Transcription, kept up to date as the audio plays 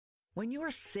When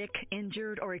you're sick,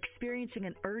 injured, or experiencing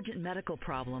an urgent medical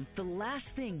problem, the last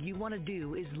thing you want to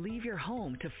do is leave your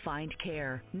home to find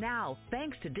care. Now,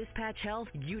 thanks to Dispatch Health,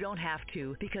 you don't have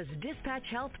to, because Dispatch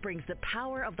Health brings the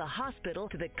power of the hospital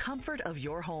to the comfort of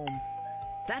your home.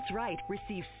 That's right.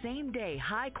 Receive same-day,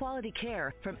 high-quality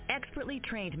care from expertly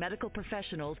trained medical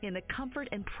professionals in the comfort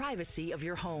and privacy of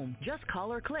your home. Just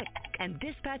call or click, and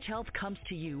Dispatch Health comes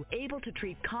to you, able to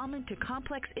treat common to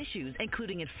complex issues,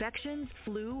 including infections,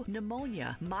 flu,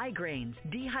 pneumonia, migraines,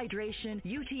 dehydration,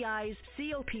 UTIs,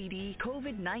 COPD,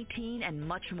 COVID-19, and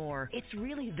much more. It's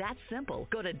really that simple.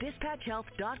 Go to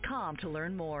DispatchHealth.com to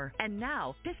learn more. And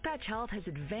now, Dispatch Health has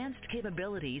advanced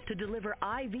capabilities to deliver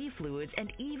IV fluids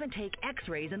and even take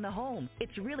X-rays in the home.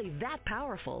 It's really that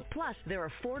powerful. Plus, they're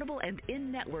affordable and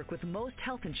in-network with most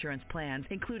health insurance plans,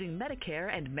 including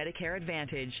Medicare and Medicare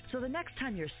Advantage. So the next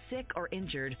time you're sick or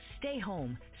injured, stay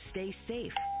home, stay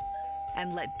safe,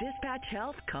 and let Dispatch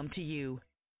Health come to you.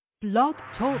 Blog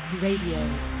Talk Radio.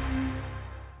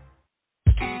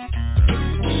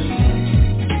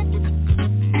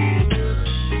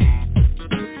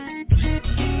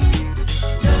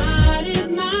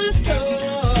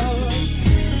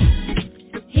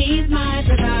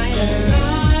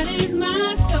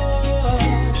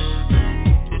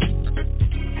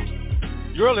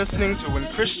 You're listening to When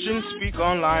Christians Speak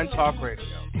Online Talk Radio,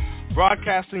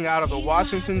 broadcasting out of the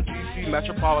Washington, D.C.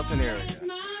 metropolitan area.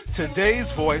 Today's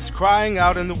voice crying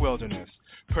out in the wilderness,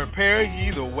 prepare ye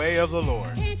the way of the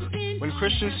Lord. When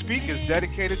Christians Speak is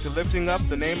dedicated to lifting up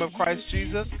the name of Christ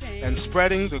Jesus and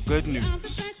spreading the good news.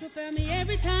 So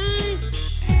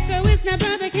it's now,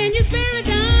 brother, can you spare a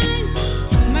dime?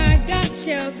 My God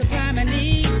shall supply my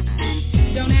needs.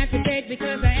 Don't have to beg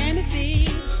because I am a seed.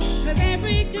 Cause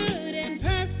every good and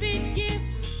perfect gift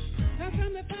comes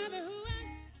from the Father who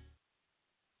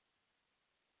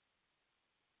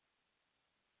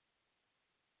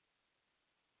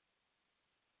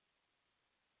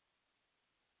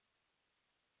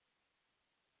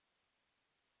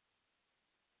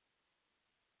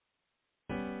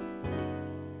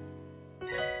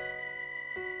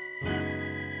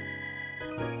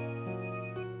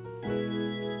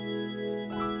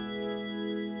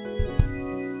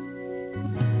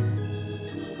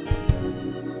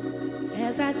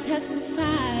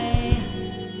testify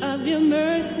of your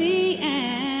mercy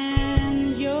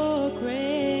and your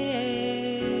grace.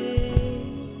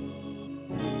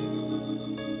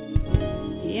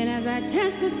 And as I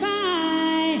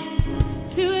testify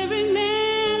to every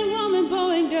man, woman,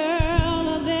 boy, and girl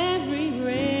of every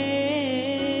race,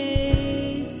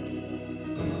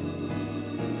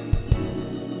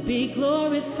 be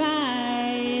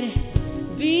glorified,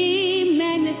 be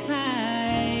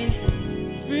magnified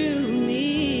through me.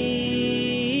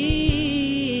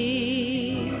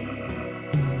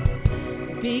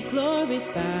 Be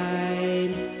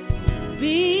glorified,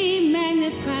 be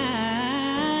magnified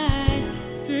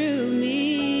through me.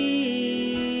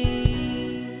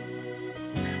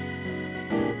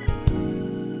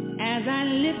 As I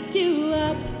lift you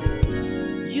up,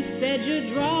 you said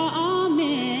you'd draw all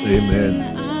men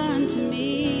unto me.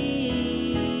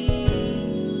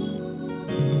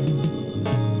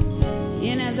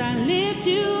 And as I lift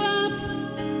you up,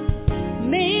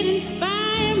 may it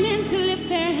inspire men to lift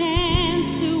their hands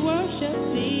to worship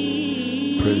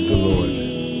thee. Praise the Lord.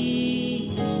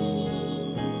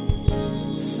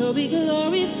 So be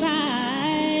glorified,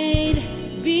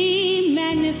 be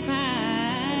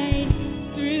magnified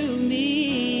through me.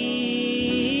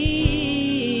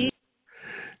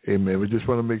 Amen. We just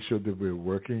want to make sure that we're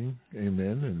working.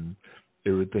 Amen. And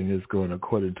everything is going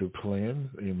according to plan.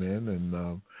 Amen. And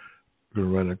we're going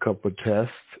to run a couple of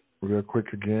tests real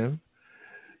quick again.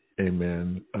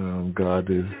 Amen. God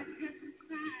is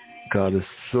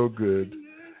so good.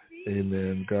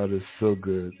 Amen. God is so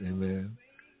good. Amen.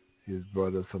 He has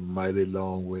brought us a mighty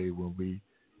long way when we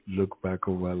look back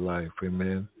over our life.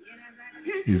 Amen.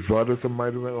 He's brought us a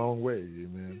mighty long way.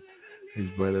 Amen. He's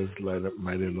brought us a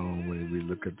mighty long way. We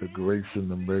look at the grace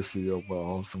and the mercy of our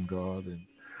awesome God and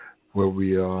where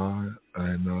we are.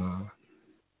 And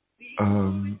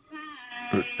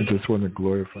I just want to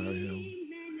glorify Him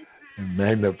and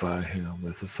magnify Him.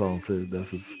 As the song says, that's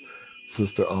His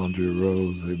Sister Andre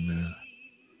Rose. Amen.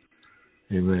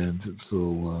 Amen.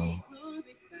 So,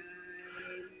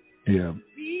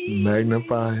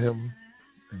 magnify Him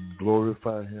and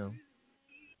glorify Him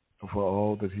for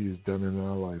all that He has done in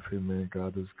our life. Amen.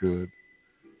 God is good.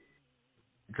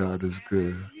 God is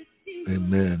good.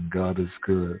 Amen. God is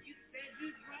good.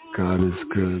 God is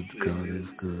good. God is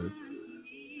good.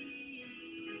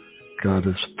 God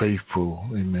is faithful.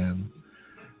 Amen.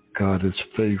 God is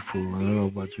faithful. I don't know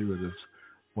about you, but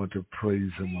want to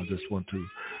praise him. I just want to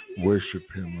worship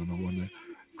him, and I want to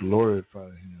glorify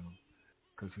him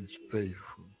because he's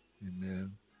faithful.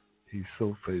 Amen. He's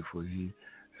so faithful. He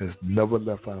has never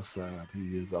left our side.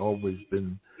 He has always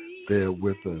been there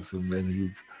with us. Amen.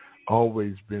 He's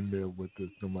always been there with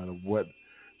us no matter what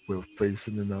we're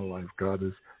facing in our life. God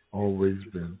has always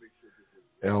been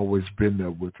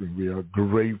there with us. We are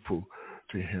grateful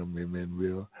to him. Amen.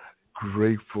 We are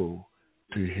grateful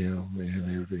to him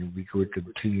and everything. We could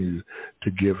continue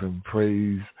to give him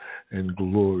praise and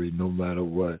glory no matter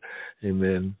what.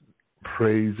 Amen.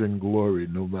 Praise and glory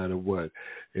no matter what.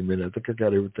 Amen. I think I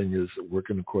got everything is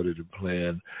working according to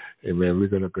plan. Amen. We're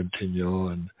going to continue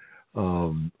on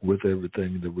with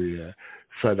everything that we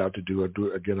set out to do. I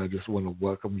just want to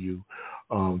welcome you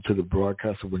to the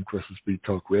broadcast of When Christians Speak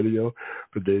Talk Radio.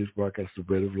 Today's broadcast of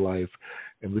Bread of Life.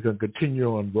 And we're going to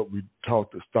continue on what we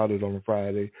started on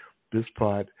Friday. This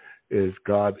part is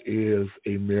God is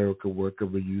a miracle worker.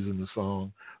 We're using the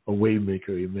song A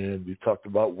Waymaker. Amen. We talked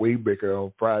about Waymaker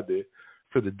on Friday.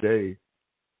 So today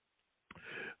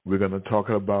we're going to talk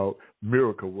about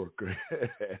miracle worker.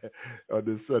 On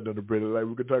this Sunday on the Bread of Life,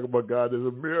 we're going to talk about God as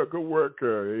a miracle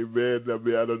worker. Amen. I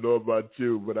mean, I don't know about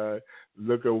you, but I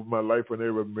look at my life and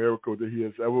every miracle that he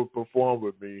has ever performed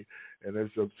with me, and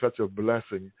it's such a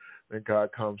blessing. And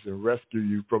God comes and rescue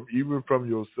you even from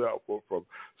yourself or from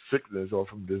sickness or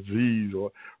from disease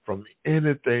or from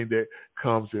anything that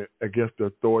comes against the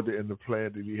authority and the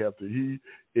plan that he has. He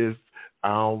is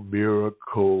our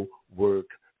miracle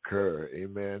worker.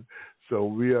 Amen. So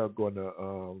we are going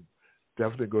to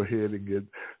definitely go ahead and get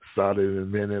started in a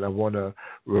minute. I want to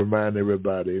remind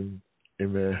everybody,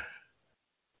 amen.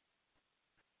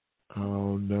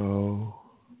 Oh, no.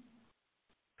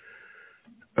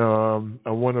 I'm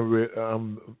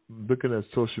looking at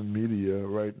social media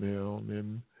right now,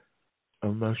 and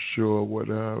I'm not sure what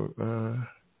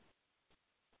amen.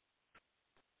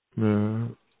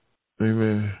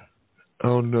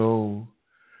 Oh no.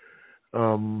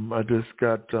 I just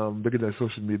got looking at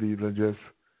social media and just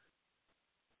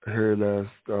heard last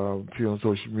few on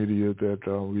social media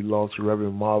that we lost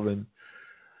Reverend Marvin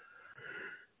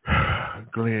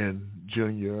Glenn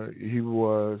Jr. He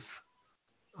was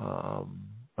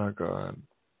my God,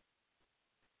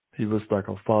 he was like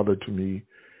a father to me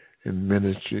in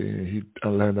ministry. I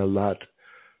learned a lot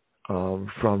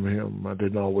from him. I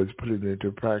didn't always put it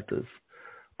into practice,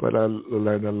 but I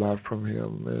learned a lot from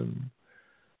him,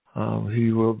 and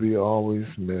he will be always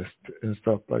missed and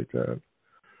stuff like that.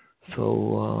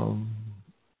 So,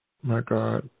 my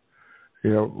God,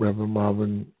 yeah, Reverend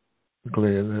Marvin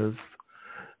Glenn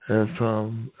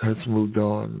has moved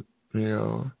on. You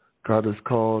know, God has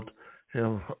called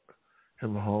him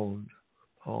home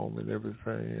and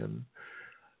everything.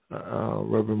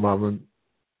 And Reverend Marvin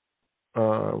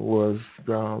was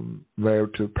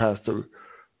married to Pastor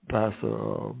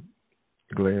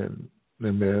Glenn,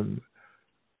 and then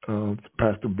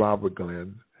Pastor Barbara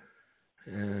Glenn,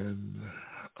 and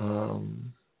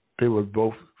they were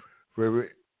both very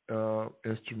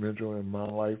instrumental in my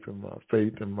life and my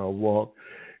faith and my walk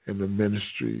in the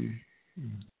ministry.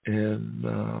 And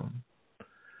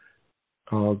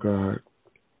oh God,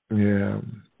 yeah.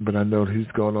 But I know he's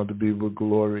gone on to be with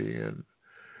glory and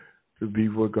to be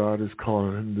what God is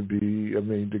calling him to be. I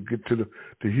mean, to get to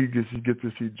he gets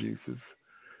to see Jesus.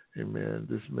 Amen.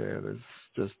 This man has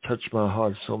just touched my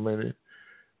heart so many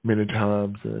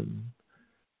times, and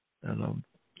I'm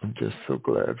just so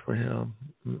glad for him.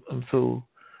 I'm so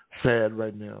sad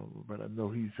right now, but I know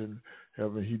he's in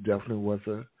heaven. He definitely was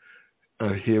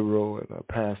a hero and a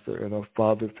pastor and a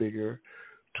father figure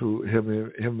to him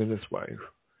and his wife,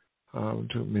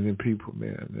 to many people,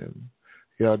 man. And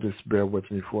y'all just bear with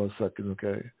me for a second,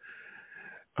 okay?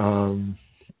 I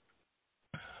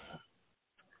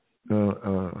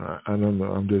don't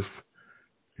know. I'm just,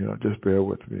 just bear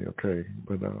with me, okay?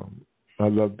 But I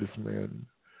love this man,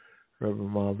 Reverend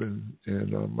Marvin,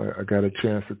 and I got a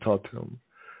chance to talk to him.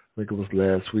 I think it was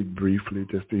last week briefly,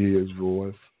 just to hear his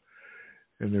voice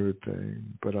and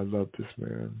everything. But I love this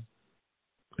man.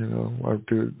 I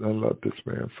love this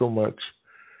man so much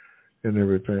and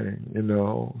everything,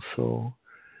 So,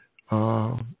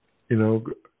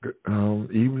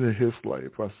 even in his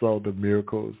life, I saw the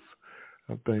miracles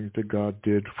of things that God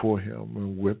did for him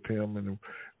and with him and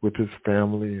with his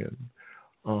family and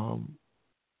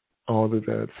all of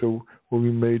that. So what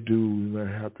we may do, we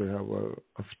may have to have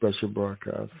a special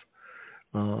broadcast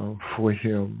for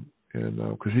him, and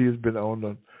because he has been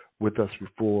on with us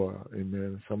before,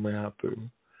 amen. So I may have to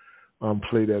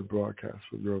play that broadcast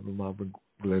with Reverend Marvin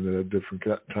Glenn at a different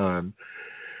time,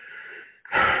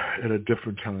 and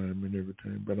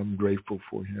everything. But I'm grateful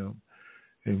for him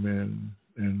amen,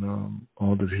 and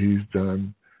all that he's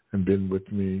done and been with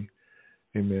me,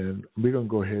 amen. We're going to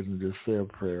go ahead and just say a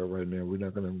prayer right now. We're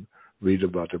not going to read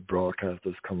about the broadcast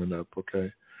that's coming up,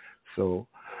 okay? So,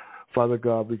 Father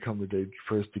God, we come today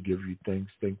first to give you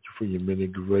thanks. Thank you for your many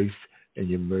grace and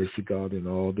your mercy, God, and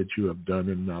all that you have done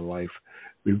in our life.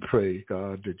 We pray,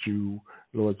 God, that you,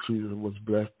 Lord Jesus, was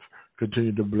blessed.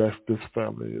 Continue to bless this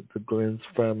family, the Glenn's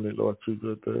family, Lord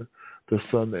Jesus, the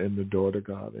son and the daughter,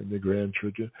 God, and the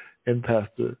grandchildren, and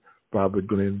Pastor Robert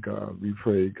Glenn, God. We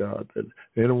pray, God, that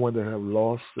anyone that have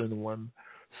lost anyone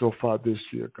so far this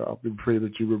year, God, we pray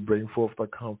that you will bring forth a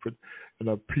comfort and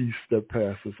a peace that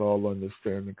passes all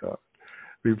understanding, God.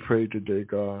 We pray today,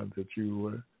 God, that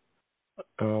you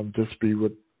would just be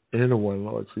with anyone,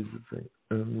 Lord Jesus.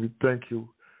 And we thank you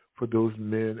for those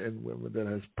men and women that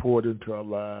has poured into our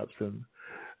lives, and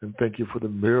thank you for the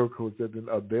miracles that in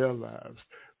their lives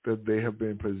that they have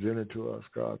been presented to us,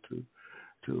 God,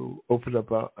 to open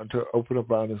up our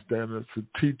understanding, to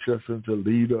teach us and to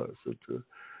lead us and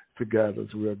to guide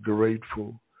us. We are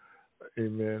grateful.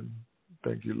 Amen.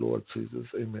 Thank you, Lord Jesus.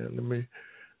 Amen. Let me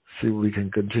see if we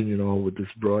can continue on with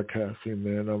this broadcast.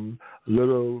 Amen. I'm a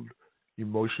little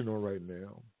emotional right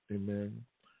now. Amen.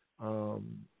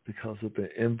 Because of the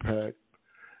impact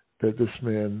that this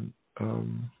man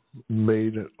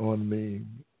made on me,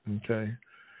 okay,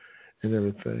 and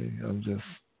everything. I'm just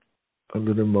a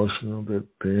little emotional that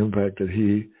the impact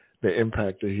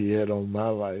that he had on my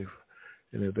life,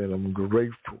 and that I'm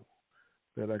grateful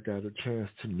that I got a chance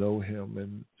to know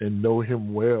him and know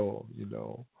him well,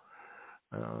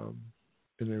 and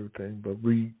everything. But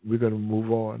we're going to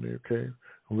move on, okay?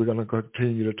 And we're going to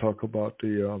continue to talk about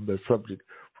the subject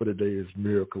for today is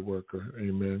miracle worker.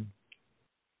 Amen.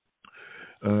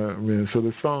 So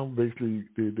the song basically,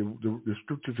 the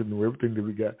scriptures and everything that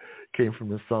we got came from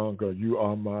the song, You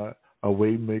Are My a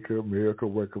way maker, miracle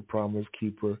worker, promise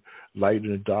keeper, light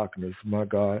in the darkness. My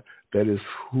God, that is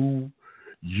who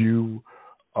you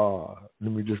are.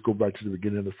 Let me just go back to the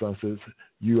beginning of the song. It says,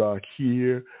 you are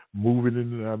here, moving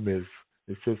in our midst.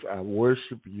 It says, I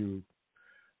worship you.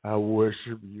 I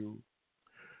worship you.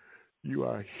 You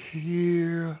are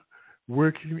here,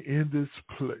 working in this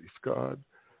place, God.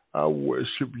 I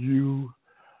worship you.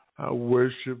 I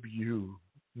worship you.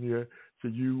 Yeah, so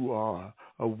you are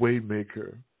a way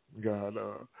maker, God,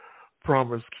 a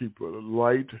promise keeper,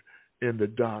 light in the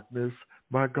darkness.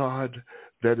 My God,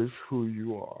 that is who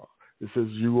you are. It says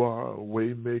you are a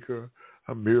way maker,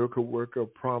 a miracle worker, a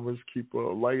promise keeper,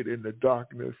 a light in the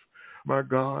darkness. My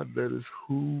God, that is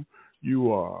who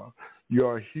you are. You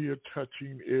are here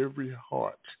touching every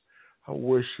heart. I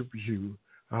worship you.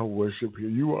 I worship you.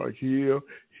 You are here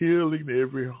healing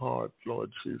every heart, Lord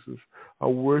Jesus. I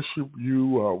worship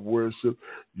you. I worship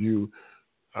you.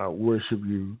 I worship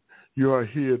you. You are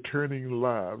here turning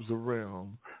lives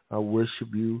around. I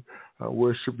worship you. I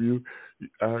worship you.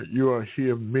 You are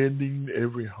here mending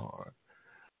every heart.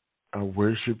 I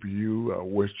worship you. I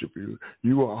worship you.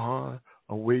 You are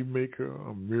a way maker,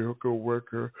 a miracle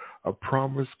worker, a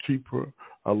promise keeper,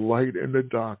 a light in the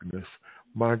darkness.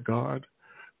 My God,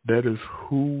 that is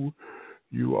who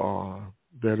you are.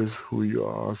 That is who you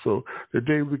are. So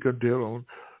today we can deal on,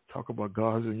 talk about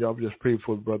God, and y'all just pray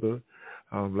for brother.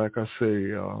 Like I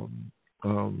say,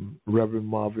 Reverend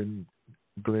Marvin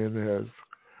Glenn has,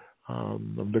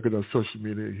 I'm looking at social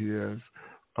media, he has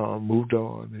moved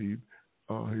on. He's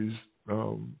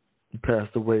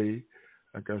passed away,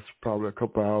 I guess, probably a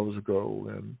couple hours ago,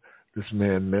 and this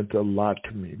man meant a lot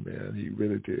to me, man. He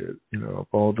really did. Of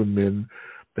all the men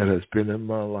that has been in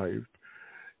my life,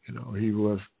 he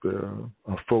was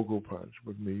a focal punch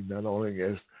with me, not only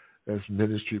as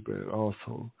ministry, but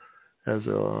also as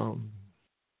a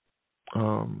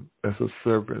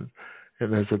servant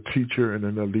and as a teacher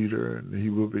and a leader, and he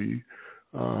will be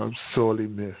sorely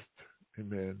missed.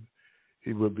 Amen.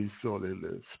 He will be sorely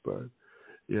missed. But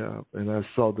yeah, and I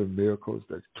saw the miracles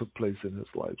that took place in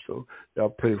his life. So y'all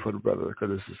pray for the brother, because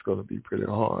this is going to be pretty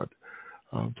hard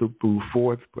to move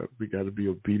forth, but we got to be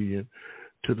obedient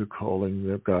to the calling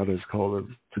that God has called us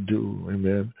to do.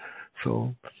 Amen.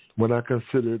 So when I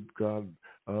considered God,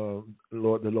 the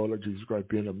Lord of Jesus Christ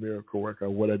being a miracle worker,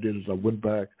 what I did is I went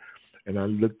back and I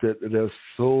looked at, there's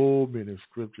so many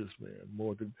scriptures, man,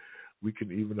 more than we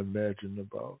can even imagine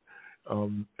about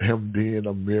him being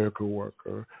a miracle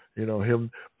worker, him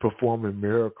performing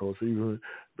miracles even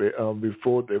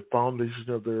before the foundation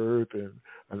of the earth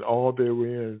and all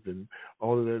therein, and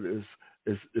all of that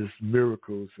is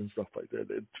miracles and stuff like that.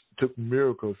 It took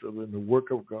miracles in the work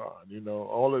of God,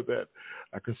 all of that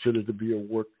I consider to be a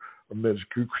work of man.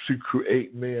 To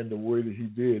create man the way that he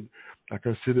did, I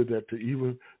consider that to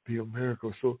even be a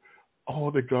miracle. So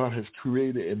all that God has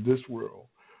created in this world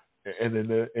and in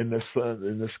the sun,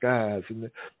 in the skies,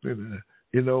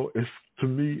 it's, to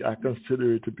me, I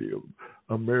consider it to be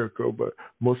a miracle, but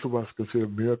most of us consider a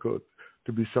miracle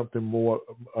to be something more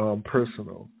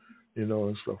personal,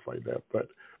 and stuff like that. But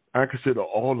I consider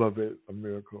all of it a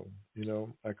miracle.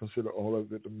 I consider all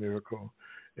of it a miracle,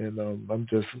 and I'm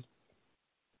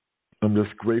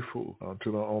just grateful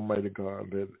to the Almighty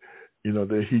God that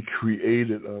that He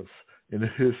created us in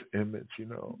His image.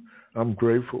 I'm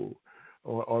grateful,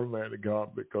 Almighty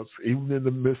God, because even in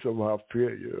the midst of our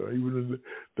failure, even in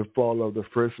the fall of the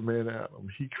first man Adam,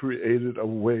 He created a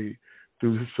way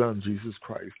through His Son Jesus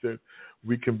Christ that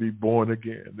we can be born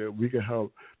again, that we can have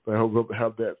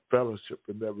that fellowship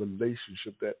and that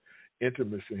relationship, that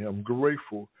intimacy. I'm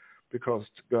grateful because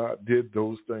God did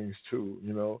those things too,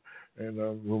 And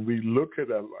when we look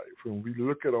at our life, when we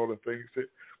look at all the things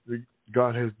that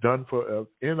God has done for us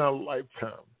in our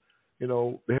lifetime,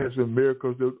 there has been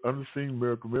miracles, unseen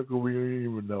miracles we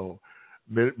didn't even know,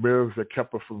 miracles that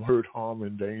kept us from hurt, harm,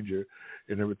 and danger,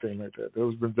 and everything like that.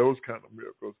 There's been those kind of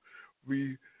miracles.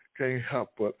 We can't help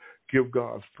but give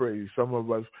God's praise. Some of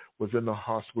us was in the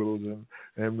hospitals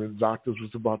and the doctors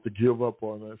was about to give up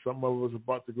on us. Some of us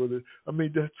about to go to.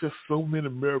 There's just so many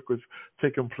miracles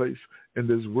taking place in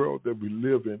this world that we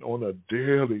live in on a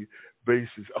daily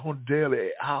basis, on daily,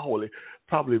 hourly,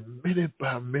 probably minute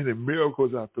by minute,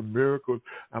 miracles after miracles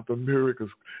after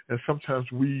miracles. And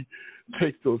sometimes we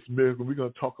take those miracles. We're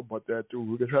going to talk about that too.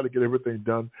 We're going to try to get everything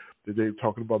done today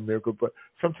talking about miracles. But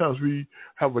sometimes we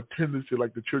have a tendency,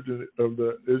 like the children of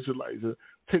the Israelites, to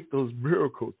take those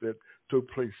miracles that took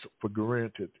place for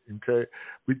granted. Okay,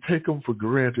 we take them for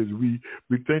granted. We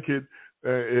think it.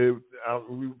 I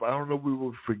don't know. We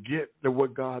will forget that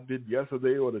what God did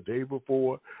yesterday or the day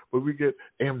before, but we get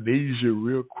amnesia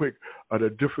real quick of the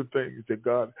different things that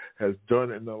God has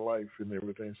done in our life and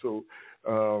everything. So,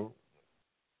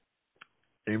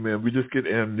 amen. We just get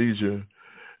amnesia.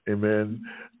 Amen.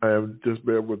 Just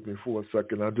bear with me for a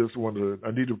second. I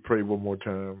need to pray one more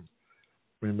time.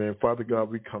 Amen. Father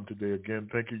God, we come today again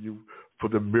thanking you for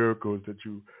the miracles that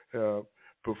you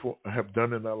have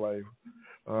done in our life.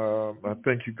 I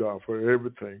thank you, God, for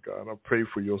everything, God. I pray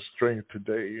for your strength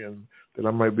today and that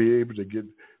I might be able to get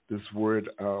this word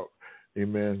out.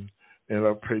 Amen. And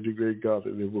I pray today, God,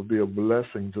 that it will be a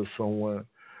blessing to someone.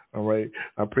 All right.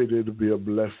 I pray that it will be a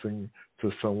blessing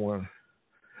to someone.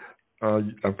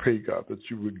 I pray, God, that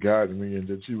you would guide me and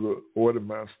that you would order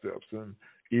my steps and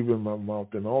even my mouth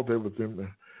and all that within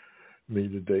me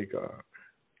today, God.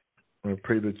 I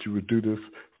pray that you would do this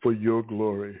for your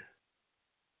glory.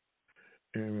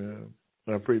 Amen.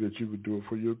 I pray that you would do it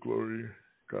for your glory,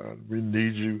 God. We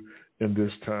need you in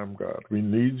this time, God. We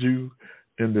need you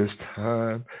in this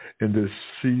time, in this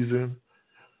season,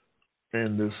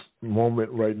 in this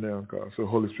moment right now, God. So,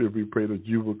 Holy Spirit, we pray that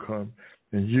you will come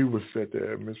and you will set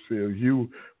the atmosphere. You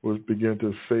will begin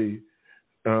to say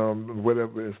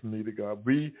whatever is needed, God.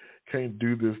 We can't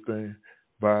do this thing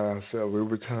by ourselves.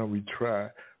 Every time we try,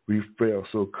 we fail.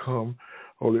 So come,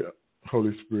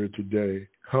 Holy Spirit, today.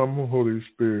 Come, Holy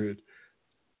Spirit,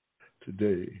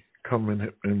 today. Come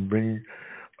and bring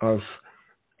us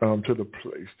to the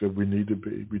place that we need to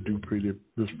be. We do pray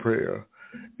this prayer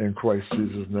in Christ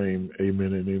Jesus' name.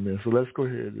 Amen and amen. So let's go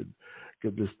ahead and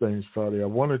get this thing started.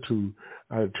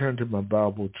 I turned to my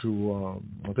Bible to,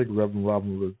 I think Reverend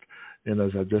Robin was, and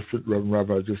as I just said, Reverend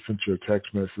Robin, I just sent you a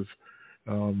text message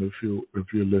if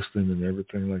you're listening and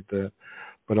everything like that.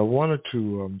 But I wanted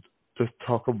to just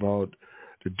talk about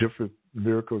the different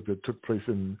miracles that took place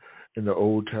in the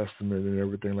Old Testament and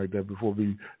everything like that before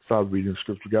we start reading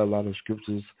scripture. We got a lot of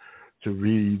scriptures to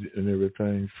read and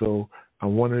everything. So I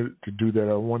wanted to do that.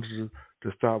 I wanted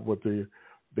to start with the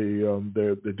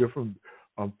different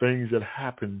things that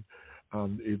happened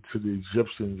to the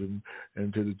Egyptians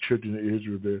and to the children of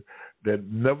Israel that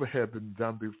never had been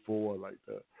done before, like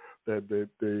that. That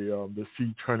the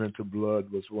sea turned into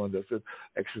blood was one. That's in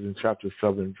Exodus chapter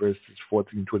 7, verses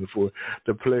 14-24.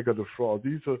 The plague of the frog.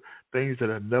 These are things that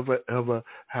have never ever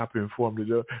happened for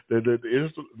them. They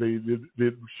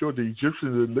showed the Egyptians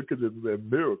and look at them as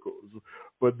miracles,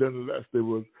 but nonetheless they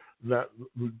were not.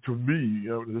 To me,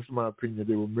 this is my opinion.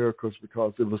 They were miracles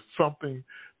because it was something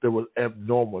that was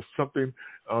abnormal, something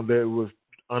that was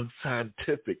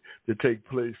unscientific to take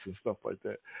place and stuff like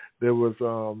that. There was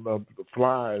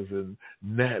flies and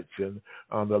gnats and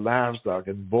the livestock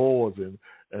and boars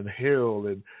and hail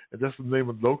and that's the name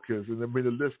of locusts. And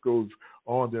the list goes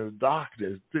on. There's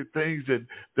darkness, things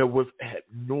that was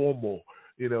abnormal,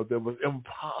 that was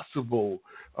impossible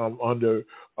from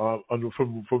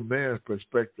man's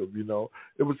perspective.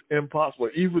 It was impossible.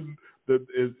 Even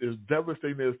as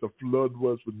devastating as the flood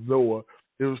was with Noah,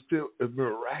 it was still a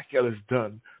miraculous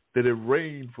done that it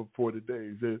rained for 40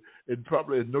 days. It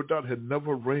probably, no doubt, had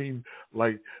never rained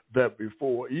like that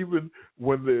before. Even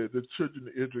when the children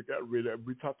of Israel got ready,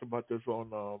 we talked about this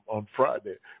on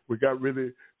Friday. We got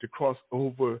ready to cross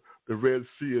over the Red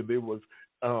Sea, and they was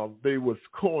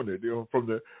cornered,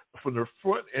 from the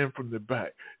front and from the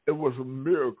back. It was a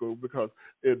miracle because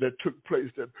that took place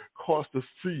that caused the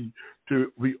sea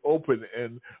to be open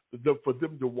and for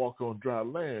them to walk on dry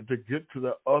land to get to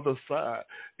the other side.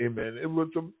 Amen. It was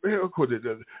a miracle that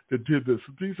did this.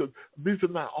 These are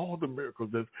not all the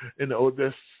miracles that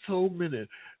there's so many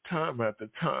time after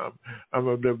time. I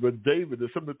remember David.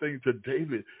 There's some of the things that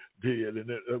David did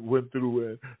and went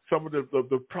through, and some of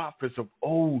the prophets of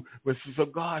old. So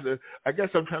God, I guess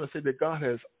I'm trying to say that God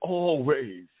has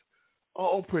always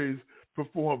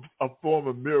performed a form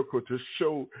of miracle to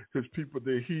show his people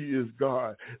that he is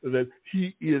God, that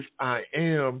he is I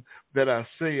am that I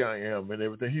say I am and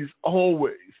everything. He's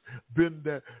always been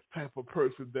that type of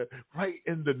person that right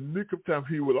in the nick of time,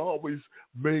 he would always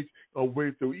make a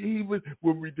way through, even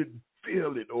when we didn't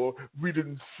feel it or we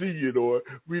didn't see it or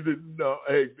we didn't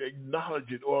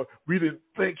acknowledge it or we didn't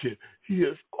think it. He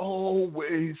has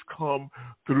always come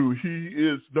through. He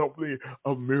is not only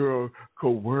a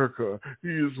miracle worker. He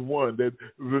is one that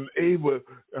was able,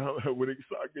 when it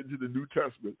started getting to the New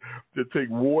Testament, to take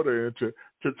water and to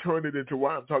turn it into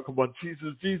wine. I'm talking about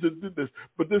Jesus. Jesus did this.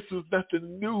 But this is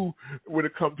nothing new when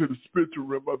it comes to the spiritual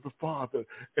realm of the Father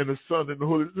and the Son and the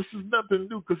Holy Spirit. This is nothing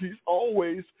new because he's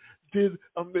always did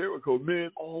a miracle.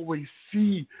 Men always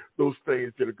see those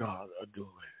things that God are doing.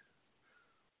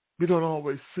 We don't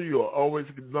always see or always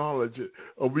acknowledge it,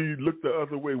 or we look the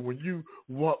other way. When you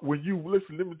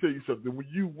listen, let me tell you something. When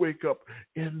you wake up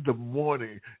in the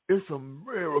morning, it's a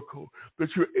miracle that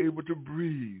you're able to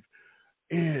breathe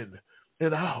in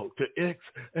and out, to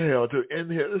exhale, to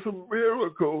inhale. It's a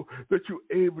miracle that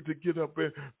you're able to get up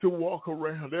and to walk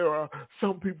around. There are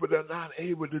some people that are not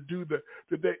able to do that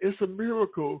today. It's a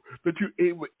miracle that you're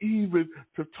able even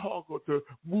to talk or to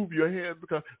move your hands,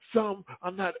 because some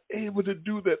are not able to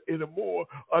do that anymore,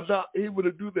 are not able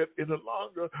to do that any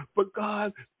longer. But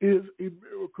God is a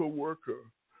miracle worker.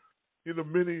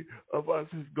 Many of us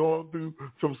has gone through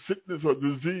some sickness or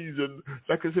disease, and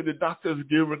like I said, the doctor's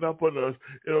giving up on us.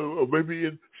 Or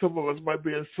maybe some of us might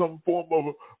be in some form of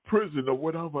a prison or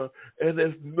whatever, and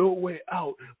there's no way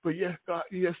out. But yes, God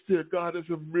is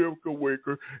a miracle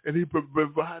worker, and he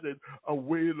provided a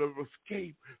way of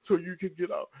escape so you can get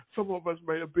out. Some of us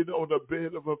may have been on a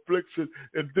bed of affliction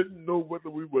and didn't know whether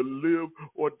we would live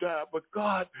or die, but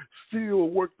God still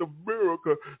worked a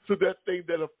miracle so that thing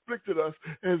that afflicted us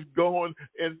has gone.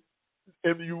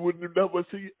 And you would never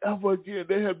see ever again.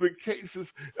 There have been cases,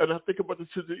 and I think about the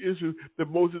children of Israel, that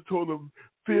Moses told them,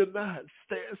 fear not,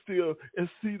 stand still and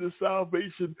see the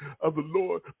salvation of the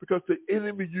Lord, because the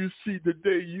enemy you see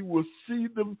today, you will see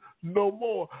them no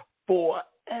more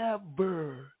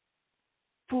forever.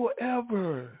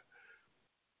 Forever.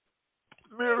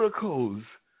 Miracles.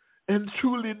 And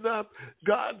truly not,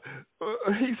 God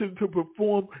hastened to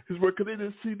perform his work because they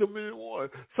didn't see them anymore.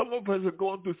 Some of us are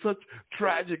going through such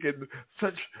tragic and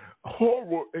such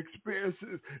horrible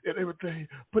experiences and everything,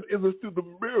 but it was through the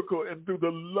miracle and through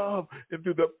the love and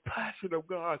through the passion of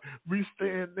God we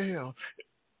stand now.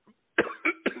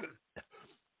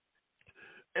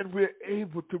 And we're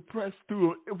able to press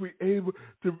through, and we're able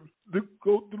to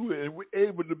go through it, and we're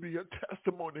able to be a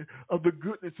testimony of the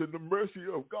goodness and the mercy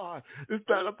of God. It's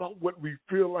not about what we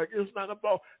feel like. It's not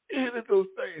about any of those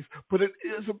things, but it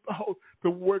is about the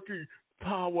working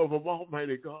power of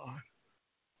Almighty God.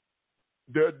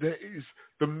 There are days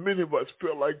that many of us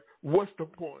feel like, what's the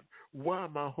point? Why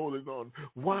am I holding on?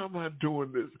 Why am I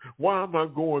doing this? Why am I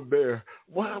going there?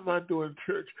 Why am I doing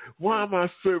church? Why am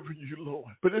I serving you,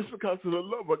 Lord? But it's because of the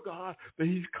love of God that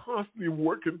he's constantly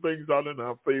working things out in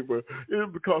our favor.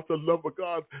 It's because of the love of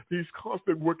God that he's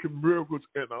constantly working miracles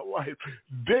in our life.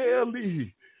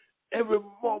 Daily, every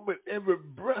moment, every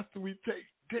breath we take,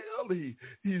 daily,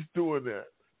 he's doing that.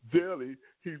 Daily,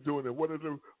 he's doing it. One of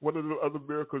the other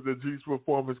miracles that Jesus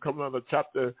performed is coming out of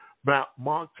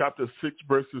Mark chapter 6,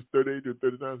 verses 38 to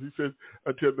 39. He says,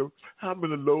 I tell them, how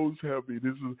many loaves have we?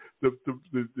 This is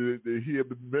he had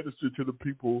been ministering to the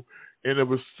people, and there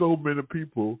were so many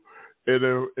people and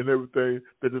everything.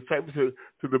 The disciples said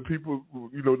to the people,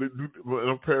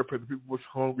 I'm paraphrasing, the people was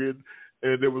hungry,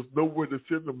 and there was nowhere to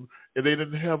send them, and they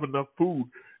didn't have enough food.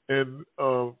 And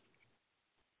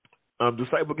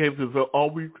disciple came to say, all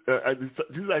we,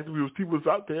 Jesus actually was people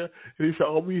out there, and he said,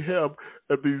 all we have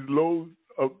are these loaves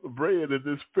of bread and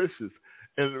these fishes.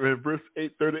 And in verse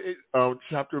 8:38,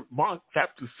 Mark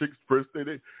chapter 6, verse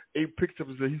 38, picks up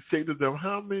and says, he said to them,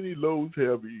 how many loaves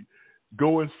have ye?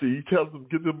 Go and see. He tells them,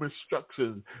 give them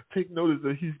instructions. Take notice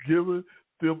that he's given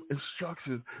them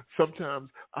instructions. Sometimes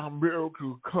our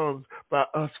miracle comes by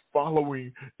us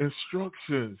following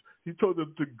instructions. He told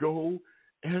them to go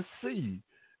and see.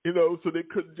 So they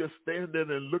couldn't just stand there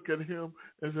and look at him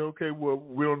and say, okay, well,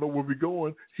 we don't know where we're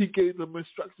going. He gave them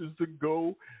instructions to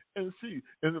go and see.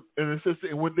 And it says,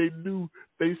 and when they knew,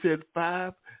 they said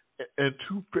 5 and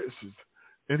 2 fishes.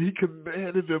 And he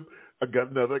commanded them,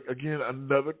 another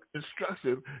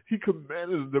instruction. He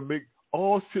commanded them to make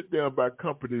all sit down by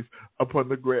companies upon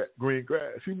the green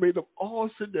grass. He made them all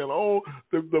sit down, all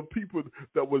the people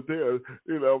that was there,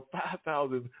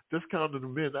 5,000, just counting the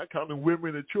men, not counting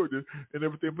women and children and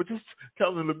everything, but just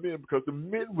counting the men, because the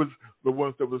men was the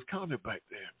ones that was counted back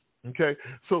then. Okay?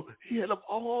 So he had them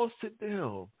all sit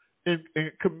down and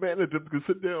commanded them to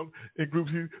sit down in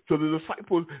groups. So the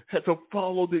disciples had to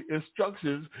follow the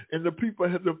instructions, and the people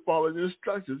had to follow the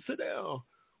instructions. Sit down.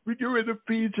 We get ready to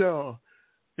feed y'all.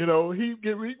 We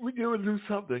get ready to do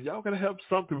something. Y'all got to have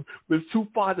something. But it's too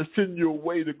far to send you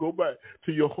away to go back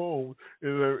to your home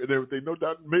and everything. No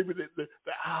doubt, maybe the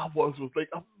hour was like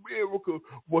a miracle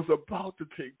was about to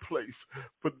take place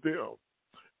for them.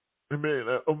 Amen.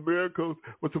 A miracle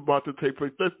was about to take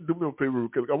place. Let's do me a favor,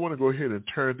 because I want to go ahead and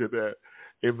turn to that.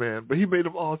 Amen. But he made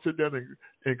them all sit down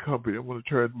in company. I want to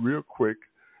turn real quick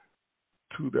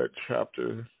to that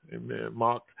chapter. Amen.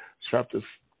 Mark chapter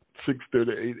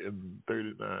 6:38 and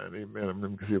 39. Amen.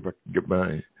 Let me see if I can get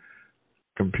my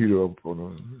computer up on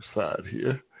the side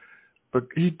here. But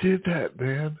he did that,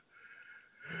 man.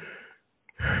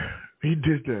 He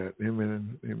did that.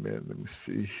 Amen. Amen. Let me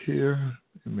see here.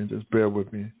 Amen. Just bear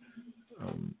with me.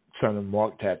 I'm trying to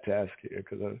mark that task here,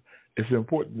 because it's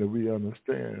important that we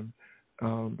understand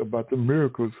about the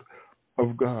miracles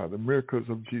of God, the miracles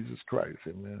of Jesus Christ.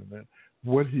 Amen. And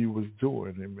what he was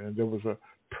doing. Amen. There was a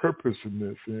purpose in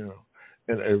this,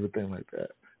 and everything like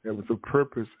that. There was a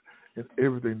purpose in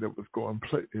everything that was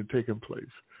taking place.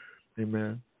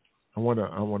 Amen. I don't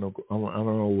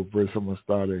know what verse I'm gonna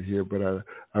start at here, but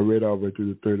I read all the way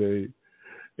through the 38,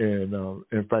 and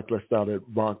in fact, let's start at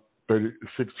Mark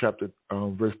 36, chapter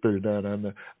verse 39.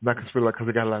 I'm not gonna spend because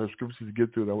I got a lot of scriptures to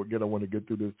get through. I want to get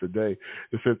through this today.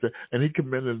 It says that, and he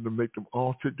commanded them to make them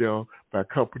all sit down by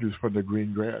companies from the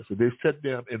green grass. So they sat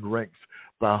down in ranks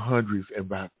by hundreds and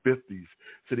by 50s.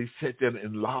 So they sat down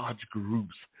in large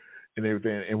groups and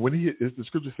everything. And when the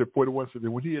scripture said 41 said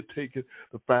that when he had taken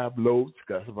the 5 loaves,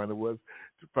 God, somebody was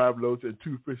 5 loaves and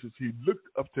 2 fishes, he looked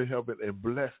up to heaven and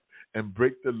blessed and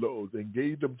brake the loaves and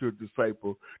gave them to a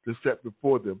disciple to set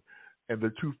before them. And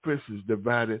the 2 fishes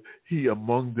divided he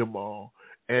among them all.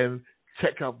 And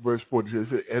check out verse 40. It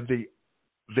said, and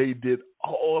they did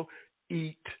all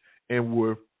eat and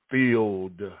were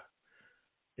filled.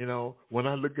 When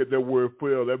I look at that word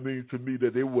filled, that means to me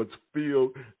that they was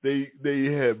filled. They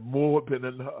had more than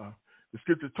enough. The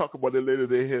scriptures talk about it later.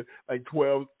 They had like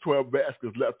 12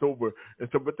 baskets left over. And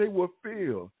so, but they were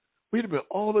filled. Wait a minute.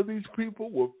 All of these people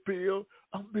were filled.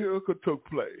 A miracle took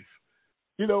place.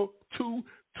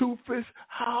 2 fish.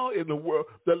 How in the world?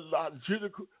 The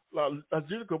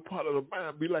logical part of the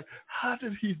mind be like, how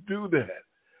did he do that?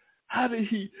 How did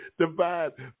he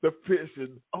divide the fish?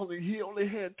 And he only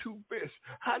had 2 fish.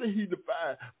 How did he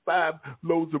divide 5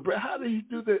 loaves of bread? How did he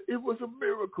do that? It was a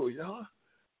miracle, y'all.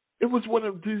 It was one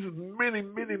of Jesus' many,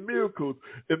 many miracles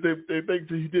and the things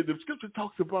that he did. The scripture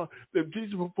talks about that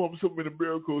Jesus performed so many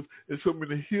miracles and so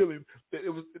many healings that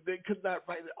they could not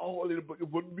write it all in the book.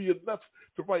 It wouldn't be enough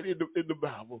to write in the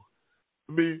Bible.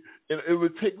 I mean, and it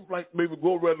would take maybe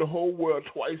go around the whole world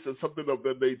twice or something of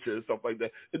that nature and stuff like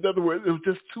that. In other words, it was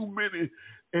just too many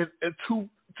and too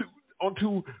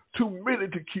many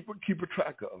to keep a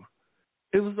track of.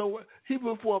 It was he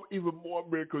performed even more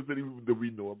miracles than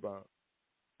we know about,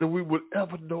 than we would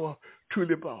ever know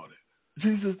truly about it.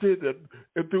 Jesus did that,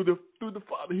 and through the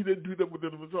Father. He didn't do that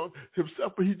within himself,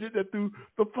 but he did that through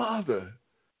the Father.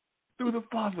 Through the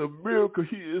Father, a miracle.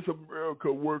 He is a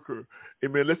miracle worker.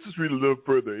 Amen. Let's just read a little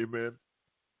further. Amen.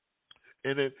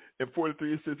 And then in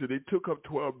 43 it says that they took up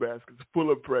 12 baskets full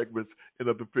of fragments and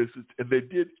of the fishes, and they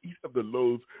did eat of the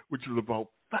loaves, which was about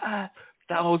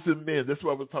 5,000 men. That's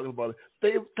what I was talking about.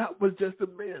 That was just the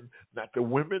men, not the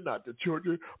women, not the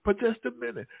children, but just the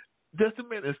men. Just a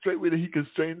minute, and straightway that he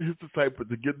constrained his disciples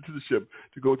to get into the ship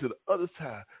to go to the other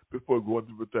side before going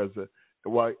to Bethesda,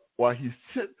 and while he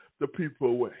sent the people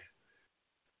away.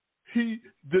 He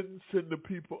didn't send the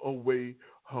people away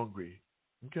hungry.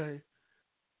 Okay?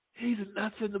 He did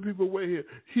not send the people away here.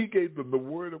 He gave them the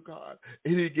word of God,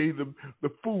 and he gave them the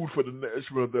food for the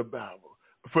nourishment of their body,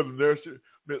 for the nourishment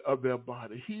of their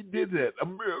body. He did that. A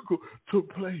miracle took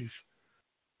place.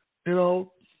 You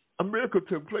know, a miracle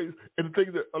took place. And the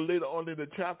thing that later on in the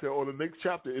chapter, or the next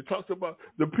chapter, it talks about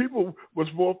the people was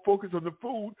more focused on the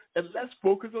food and less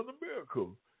focused on the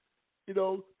miracle. You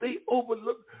know, they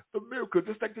overlooked the miracle,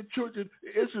 just like the children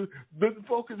of Israel didn't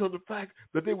focus on the fact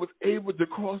that they was able to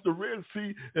cross the Red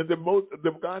Sea, and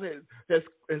God has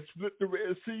split the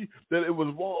Red Sea, that it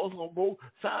was walls on both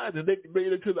sides, and they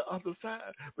made it to the other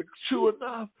side. But sure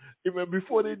enough, even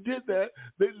before they did that,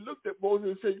 they looked at Moses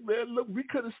and said, man, look, we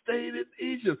could have stayed in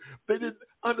Egypt. They didn't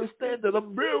understand that a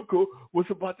miracle was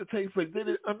about to take place. They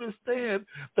didn't understand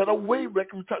that a way,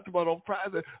 like we talked about on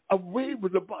Friday, a way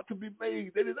was about to be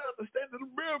made. They didn't understand that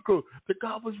a miracle, that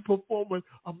God was performing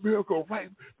a miracle right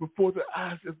before their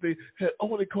eyes, if they had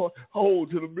only caught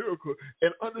hold to the miracle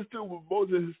and understood what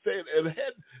Moses had said and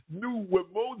had knew what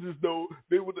Moses knew,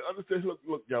 they would understand,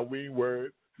 look, y'all, we ain't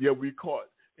worried. Yeah, we caught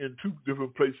in two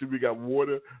different places. We got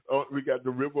water, we got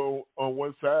the river on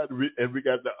one side, and we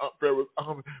got the Pharaoh's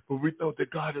army. But we know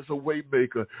that God is a way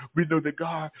maker. We know that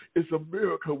God is a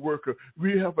miracle worker.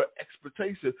 We have an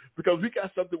expectation because we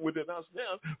got something within us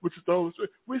now, which is the Holy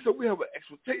Spirit. We have an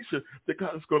expectation that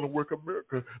God is going to work a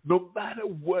miracle, no matter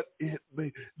what it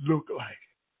may look like.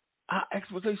 Our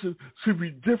expectation should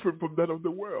be different from that of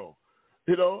the world.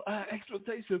 You know, our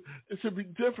expectation, it should be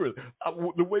different.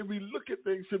 The way we look at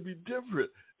things should be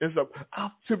different. It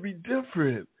should be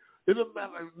different. It doesn't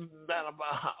matter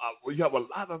about how we have a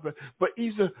lot of it, but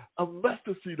even a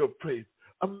mustard seed of faith,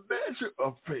 a measure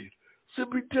of faith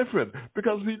should be different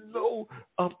because we know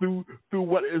through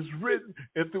what is written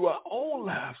and through our own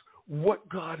lives what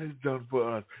God has done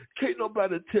for us. Can't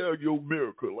nobody tell your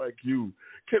miracle like you.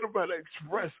 Can't nobody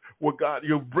express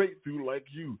your breakthrough like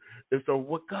you. And so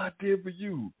what God did for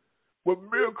you, what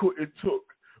miracle it took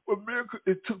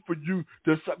for you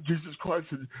to accept Jesus Christ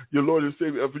as your Lord and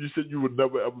Savior after you said you would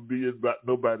never ever be in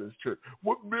nobody's church.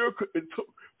 What miracle it took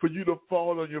for you to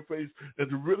fall on your face and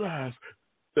to realize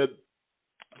that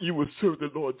you would serve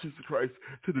the Lord Jesus Christ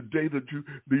to the day that you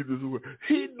leave this world.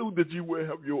 He knew that you would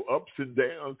have your ups and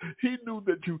downs. He knew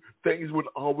that things would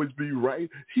always be right.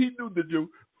 He knew that your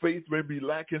faith may be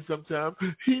lacking sometimes.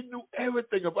 He knew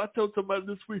everything about. I told somebody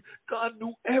this week, God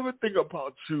knew everything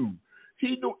about you.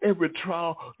 He knew every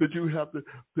trial that you had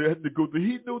to go through.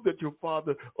 He knew that your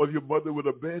father or your mother would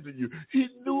abandon you. He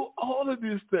knew all of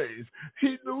these things.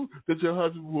 He knew that your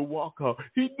husband would walk out.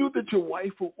 He knew that your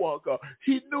wife would walk out.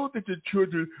 He knew that your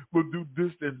children would do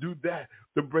this and do that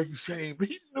to bring shame.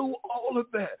 He knew all of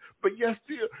that. But yet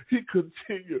still, he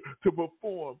continued to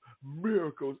perform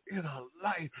miracles in our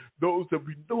life, those that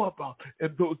we know about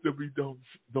and those that we don't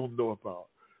know about,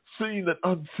 seen and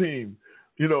unseen.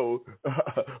 You know,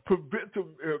 preventive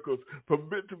miracles to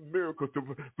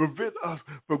prevent us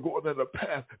from going down a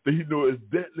path that he knows is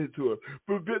deadly to us.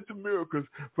 Preventive miracles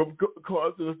from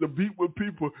causing us to be with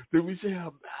people that we should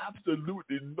have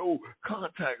absolutely no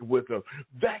contact with us.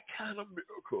 That kind of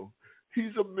miracle.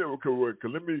 He's a miracle worker.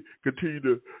 Let me continue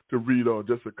to read on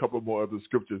just a couple more other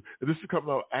scriptures. And this is coming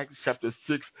out of Acts chapter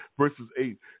 6, verses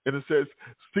 8. And it says,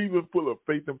 Stephen, full of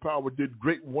faith and power, did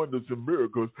great wonders and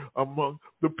miracles among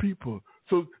the people.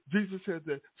 So Jesus said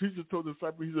that, Jesus told the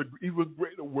disciples, he said, even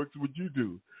greater works would you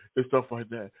do, and stuff like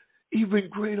that. Even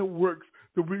greater works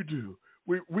that we do.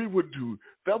 We would do.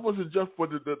 That wasn't just for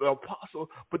the apostle,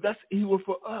 but that's even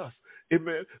for us.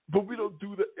 Amen. But we don't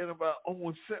do that in our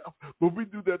own self, but we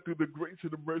do that through the grace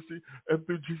and the mercy and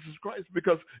through Jesus Christ,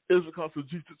 because it's because of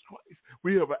Jesus Christ.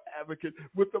 We have an advocate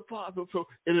with the Father, so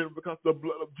it is because of the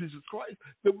blood of Jesus Christ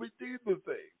that we do the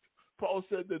things. Paul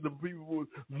said that the people would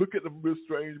look at him real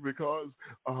strange because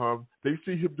they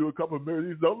see him do a couple of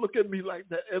miracles. Don't look at me like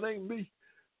that. It ain't me.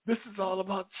 This is all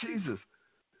about Jesus.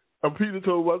 And Peter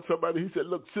told somebody, he said,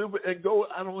 look, silver and gold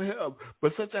I don't have,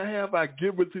 but such I have I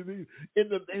give it to thee. In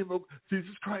the name of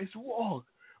Jesus Christ, walk.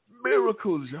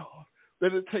 Miracles, y'all,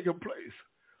 that are taking place.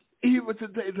 Even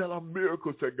today, there are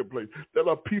miracles taking place. There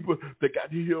are people that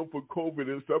got healed from COVID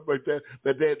and stuff like that,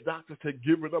 that their doctors had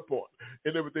given up on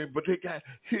and everything, but they got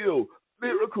healed.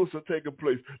 Miracles are taking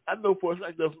place. I know for a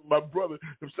fact that my brother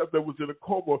himself that was in a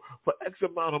coma for X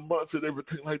amount of months and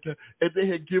everything like that, and they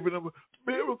had given him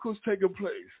miracles taking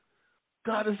place.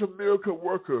 God is a miracle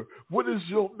worker. What is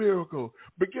your miracle?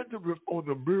 Begin to reflect on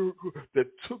the miracle that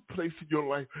took place in your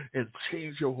life and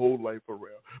changed your whole life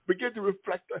around. Begin to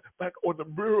reflect back on the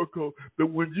miracle that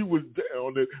when you was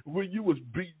down and when you was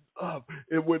beaten up.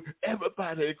 And when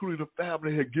everybody, including the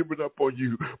family, had given up on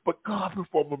you, but God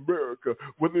performed a miracle,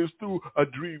 whether it's through a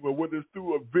dream or whether it's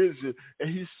through a vision, and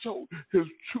he showed his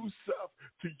true self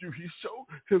to you. He showed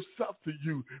himself to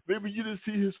you. Maybe you didn't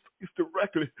see his face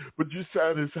directly, but you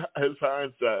saw his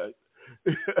hindsight.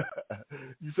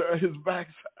 You saw his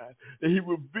backside, and he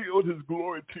revealed his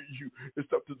glory to you and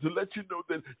stuff to let you know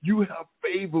that you have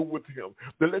favor with him,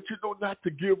 to let you know not to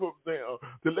give up now,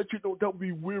 to let you know don't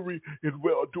be weary in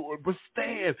well doing, but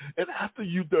stand, and after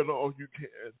you've done all you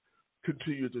can,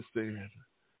 continue to stand.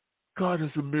 God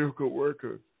is a miracle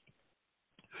worker.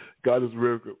 God is a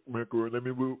miracle worker. Let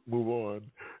me move on.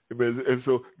 Amen. And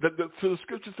so the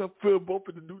scriptures are filled both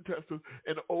in the New Testament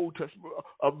and the Old Testament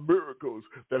of miracles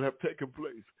that have taken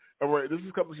place. All right, this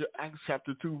is coming to Acts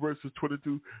chapter 2, verses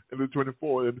 22 and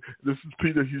 24. And this is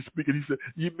Peter, he's speaking. He said,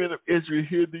 "Ye men of Israel,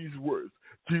 hear these words.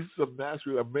 Jesus of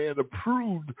Nazareth, a man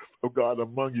approved of God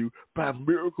among you by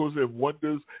miracles and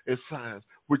wonders and signs,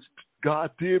 which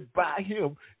God did by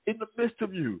him in the midst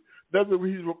of you." That's what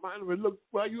he's reminding me. Look,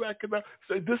 why you acting out?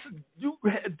 Say, this is, you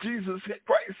had Jesus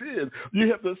Christ here. You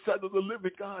have the Son of the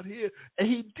living God here, and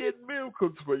he did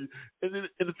miracles for you. And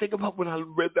the thing about when I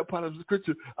read that part of the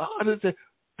scripture, I understand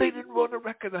they didn't want to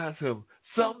recognize him.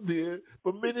 Some did,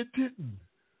 but many didn't.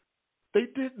 They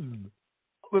didn't.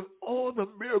 With all the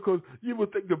miracles, you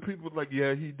would think the people were like,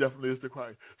 yeah, he definitely is the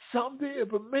Christ. Some did,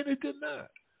 but many did not.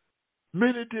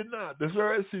 Many did not. The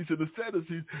Pharisees and the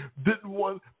Sadducees didn't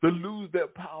want to lose their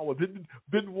power.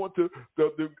 Didn't want to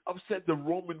upset the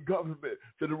Roman government.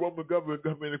 So the Roman government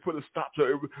come in and put a stop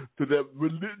to their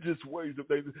religious ways of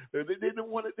things. They didn't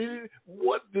want it. They didn't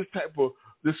want this type of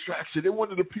distraction. They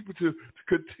wanted the people to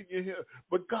continue here.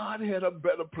 But God had a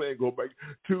better plan. Go back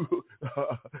to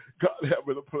God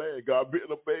having a plan. God being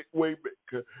a way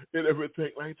maker and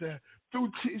everything like that through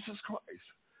Jesus Christ.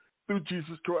 Through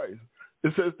Jesus Christ.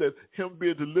 It says that him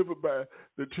being delivered by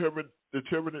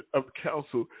determinate of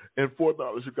counsel and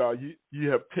foreknowledge of God, ye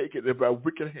have taken, and by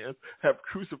wicked hands have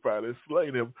crucified and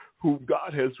slain him, whom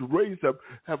God has raised up,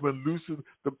 having loosened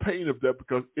the pain of death,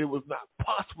 because it was not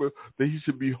possible that he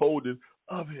should be holden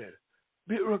of it.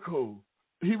 Miracle.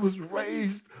 He was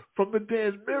raised from the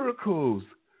dead. Miracles.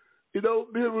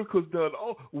 Miracles done,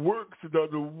 all works are done,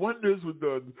 the wonders were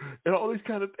done, and all these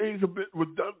kind of things were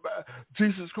done by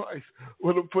Jesus Christ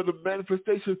for the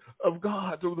manifestation of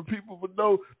God, so the people would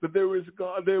know that there is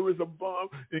God, there is a balm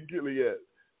in Gilead.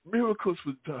 Miracles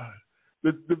was done.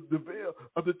 The veil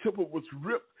of the temple was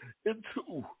ripped in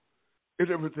two and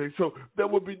everything, so there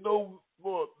would be no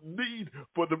more need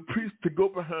for the priest to go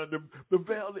behind the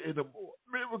veil anymore.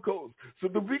 Miracles, so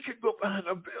that we can go behind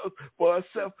the veil for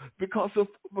ourselves because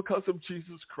of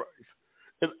Jesus Christ.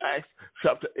 In Acts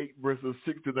chapter 8, verses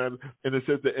 6 to 9, and it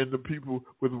says that, and the people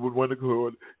with one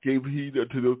accord gave heed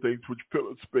unto those things which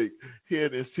Philip spake,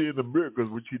 hearing and seeing the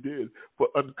miracles which he did. For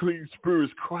unclean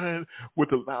spirits crying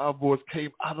with a loud voice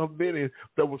came out of many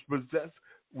that was possessed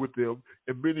with them,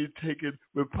 and many taken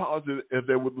with palsy, and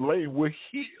that were lame were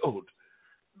healed.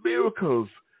 Miracles.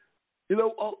 It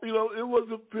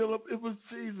wasn't Philip, it was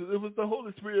Jesus. It was the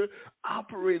Holy Spirit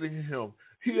operating in him.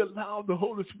 He allowed the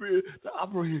Holy Spirit to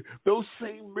operate. Those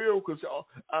same miracles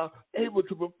are able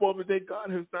to perform today.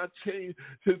 God has not changed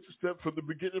his step from the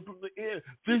beginning, from the end.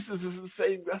 Jesus is the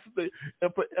same yesterday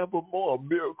and forevermore.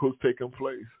 Miracles taking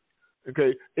place.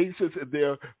 Okay, it says that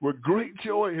there were great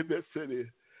joy in that city.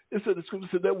 It said, the scripture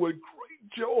said there were great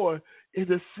joy in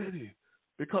the city,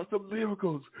 because of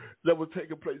miracles that were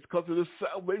taking place, because of the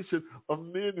salvation of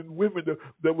men and women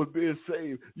that were being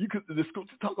saved. The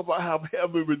scripture talk about how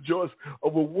heaven rejoiced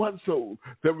over one soul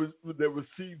that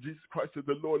received Jesus Christ as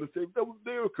the Lord and Savior. That was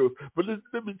miracles. But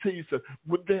let me tell you something.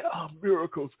 When there are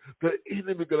miracles, the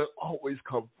enemy is going to always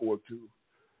come forth too.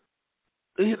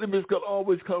 The enemy is going to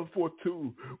always come forth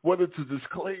too, whether to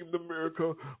disclaim the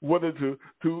miracle, whether to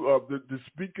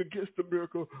speak against the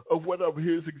miracle, or whatever.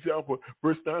 Here's an example.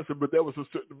 Verse 9 said, but there was a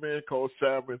certain man called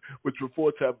Simon, which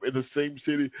before time in the same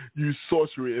city used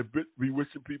sorcery and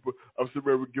bewitching people of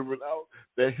Samaria, giving out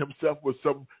that himself was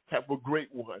some type of great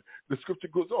one. The scripture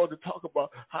goes on to talk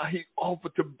about how he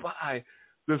offered to buy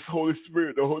this Holy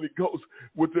Spirit, the Holy Ghost,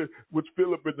 with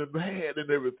Philip and them had and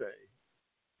everything.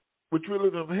 Which really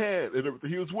them had and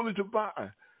everything. He was willing to buy.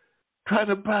 Trying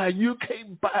to buy. You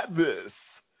can't buy this.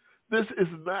 This is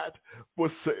not for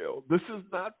sale. This is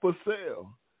not for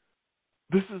sale.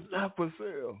 This is not for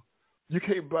sale. You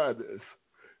can't buy this.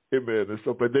 Amen. And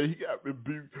stuff like that. He got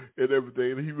rebuked and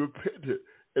everything, and he repented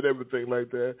and everything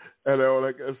like that, and all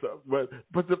that kind of stuff.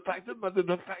 But the fact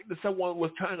that someone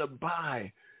was trying to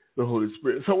buy The Holy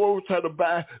Spirit. So when we're trying to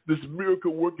buy this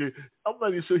miracle working, I'm not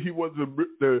even sure he wanted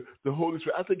the Holy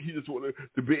Spirit. I think he just wanted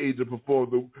to be able to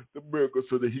perform the miracle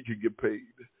so that he could get paid.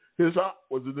 His heart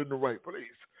wasn't in the right place.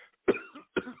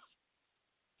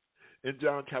 In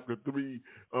John chapter 3,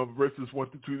 verses 1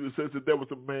 to 2, it says that there was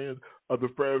a man of the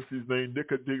Pharisees named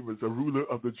Nicodemus, a ruler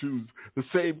of the Jews. The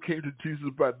same came to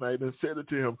Jesus by night and said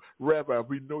unto him, Rabbi,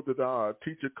 we know that our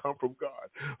teacher come from God.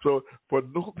 So, for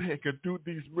no man can do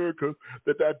these miracles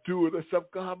that I do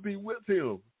except God be with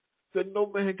him. That no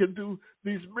man can do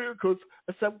these miracles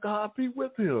except God be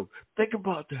with him. Think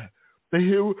about that. They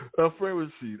hear a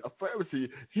Pharisee.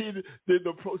 He didn't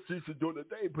approach Jesus during the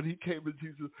day, but he came to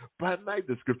Jesus by night,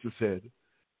 the scripture said.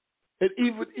 And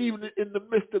even in the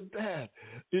midst of that,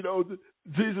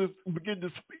 Jesus began to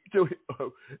speak to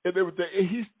him and everything. And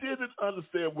he still didn't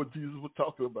understand what Jesus was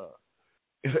talking about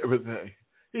and everything.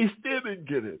 He still didn't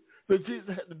get it. So Jesus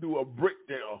had to do a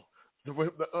breakdown for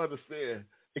him to understand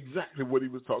exactly what he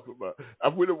was talking about. I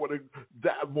really want to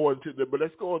dive more into that, but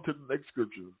let's go on to the next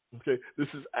scripture. Okay, this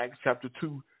is Acts chapter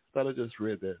 2. I thought I just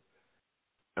read that.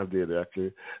 I did,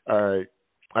 actually. All right,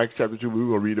 Acts chapter 2, we're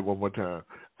going to read it one more time.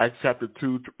 Acts chapter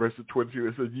 2, verses 22,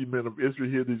 it says, Ye men of Israel,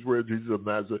 hear these words, Jesus of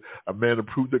Nazareth, a man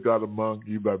approved of God among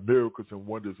you by miracles and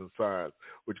wonders and signs,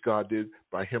 which God did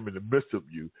by him in the midst of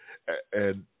you.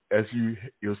 And as you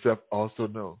yourself also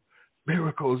know,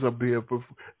 miracles are being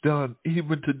done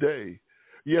even today.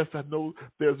 Yes, I know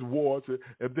there's wars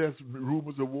and there's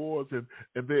rumors of wars and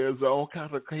there's all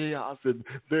kinds of chaos and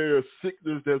there's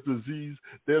sickness, there's disease,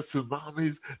 there's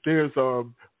tsunamis, there's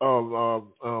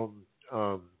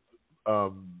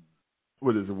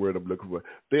what is the word I'm looking for?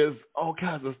 There's all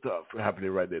kinds of stuff happening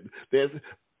right there. There's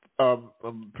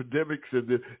pandemics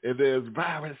and there's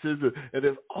viruses and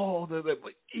there's all of that.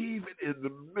 But even in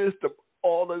the midst of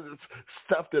all of this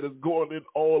stuff that is going in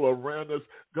all around us,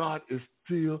 God is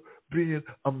still being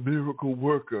a miracle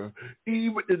worker.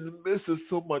 Even in the midst of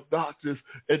so much darkness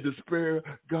and despair,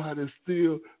 God is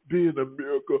still being a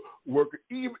miracle worker.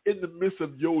 Even in the midst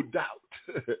of your doubt,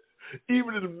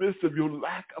 even in the midst of your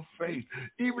lack of faith,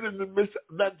 even in the midst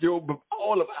of not your, but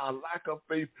all of our lack of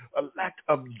faith, a lack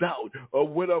of doubt, or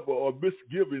whatever, or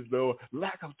misgivings, or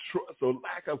lack of trust, or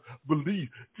lack of belief,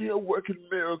 still working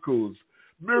miracles.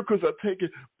 Miracles are taken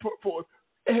for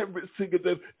every single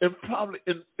day. And probably,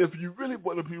 if you really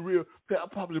want to be real, there are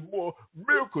probably more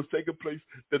miracles taking place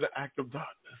than the act of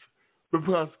darkness.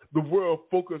 Because the world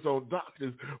focuses on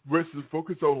darkness versus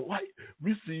focus on light.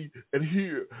 We see and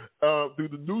hear through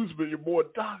the news media more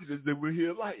darkness than we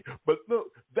hear light. But look,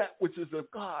 that which is of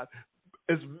God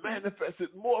is manifested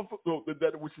more than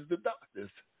that which is the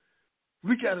darkness.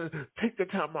 We got to take the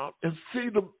time out and see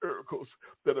the miracles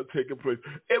that are taking place.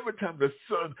 Every time the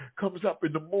sun comes up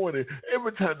in the morning,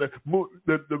 every time the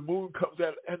moon comes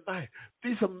out at night,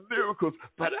 these are miracles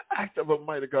by the act of a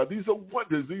mighty God. These are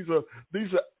wonders. These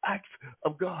are acts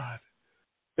of God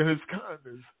and His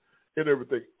kindness and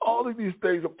everything. All of these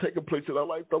things are taking place in our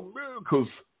life. The miracles,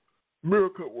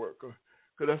 miracle worker.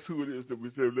 Because that's who it is that we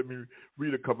say. Let me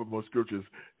read a couple more scriptures.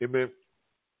 Amen.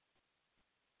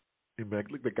 Amen.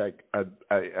 Look like I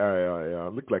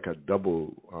look like I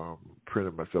double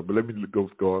printed myself, but let me go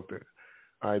on there.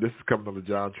 All right, this is coming on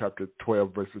John chapter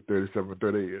 12, verses 37 and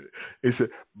 38. It said,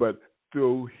 but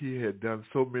though he had done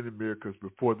so many miracles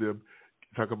before them,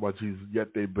 talking about Jesus, yet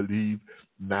they believed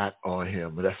not on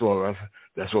him. And that's what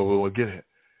we want to get at.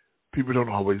 People don't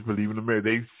always believe in the miracle.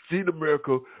 They see the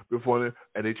miracle before them,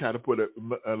 and they try to put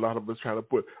a lot of us try to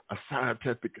put a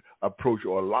scientific approach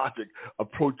or a logic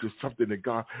approach to something that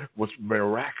God was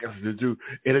miraculous to do,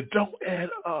 and it don't add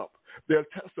up. There are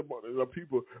testimonies of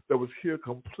people that was healed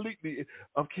completely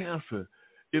of cancer.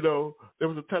 You know, there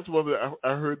was a testimony that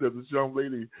I heard that this young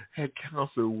lady had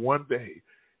cancer one day,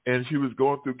 and she was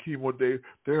going through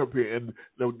chemotherapy, and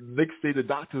the next day the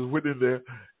doctors went in there,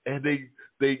 and they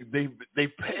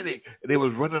panicked, and they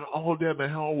was running all down the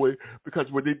hallway because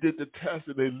when they did the test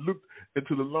and they looked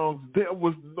into the lungs, there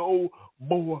was no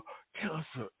more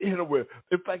cancer anywhere.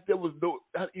 In fact, there was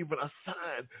not even a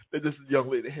sign that this young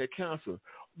lady had cancer.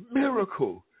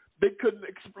 Miracle. They couldn't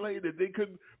explain it. They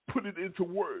couldn't put it into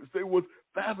words. They was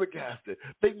flabbergasted.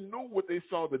 They knew what they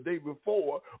saw the day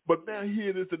before, but now here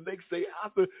it is the next day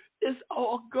after. It's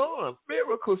all gone.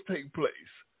 Miracles take place.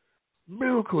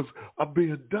 Miracles are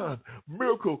being done.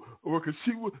 Miracle workers.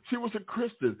 She was a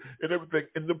Christian and everything,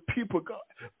 and the people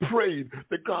prayed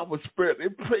that God would spare. They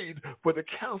prayed for the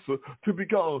cancer to be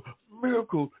gone.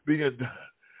 Miracles being done.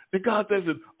 And God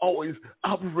doesn't always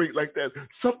operate like that.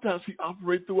 Sometimes He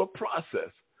operates through a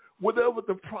process. Whatever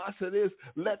the process is,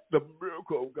 let the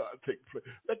miracle of God take place.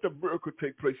 Let the miracle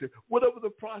take place. Whatever the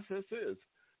process is.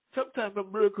 Sometimes the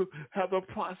miracles have a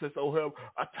process or have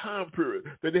a time period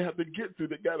that they have to get through.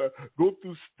 They got to go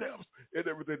through steps and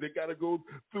everything. They got to go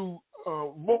through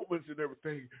moments and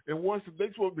everything. And once the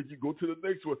next one, then you go to the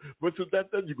next one. But so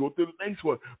that done, you go to the next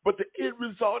one. But the end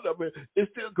result of it is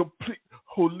still complete,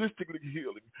 holistically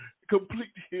healing,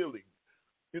 complete healing.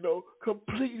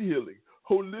 Complete healing,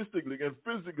 holistically and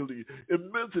physically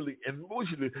and mentally and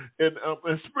emotionally and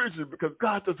spiritually, because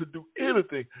God doesn't do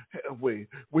anything halfway.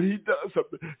 When he does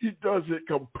something, he does it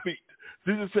complete.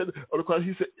 Jesus said on the cross,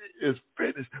 he said, it is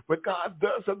finished. But God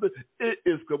does something, it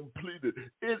is completed.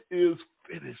 It is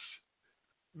finished.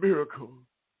 Miracle.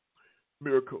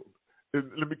 And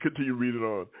let me continue reading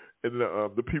on. And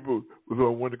the people was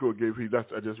on one to go gave he.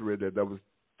 I just read that. That was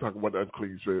talking about the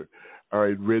unclean spirit. All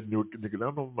right, red new. I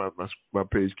don't know my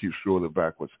page keeps scrolling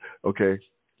backwards. Okay.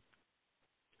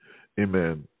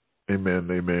 Amen. Let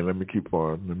me keep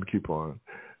on.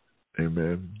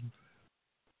 Amen.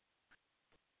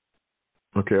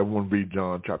 Okay, I want to read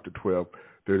John chapter 12,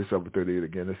 37, 38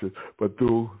 again. It says, but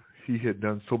though he had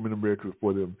done so many miracles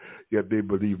for them, yet they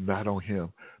believed not on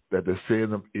him, that the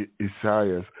saying of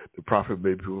Isaiah, the prophet,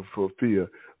 may be fulfilled,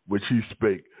 which he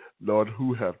spake, Lord,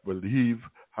 who hath believed,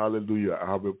 hallelujah,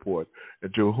 our report,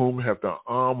 and to whom hath the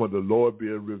arm of the Lord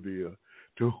been revealed?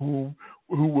 To who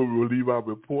will believe our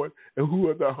report, and who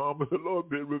hath the arm of the Lord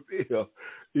been revealed?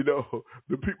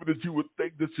 The people that you would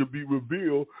think that should be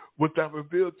revealed was not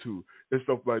revealed to, and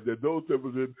stuff like that. Those that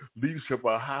was in leadership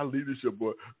or high leadership,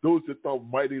 or those that thought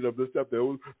mighty of the stuff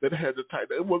that had the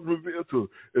title, it wasn't revealed to,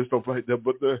 and stuff like that.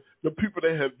 But the people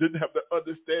that didn't have the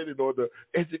understanding or the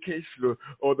education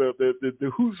or the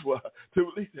chutzpah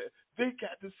to believe that, they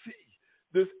got to see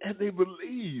this, and they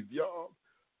believed, y'all.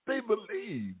 They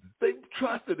believed. They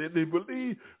trusted and they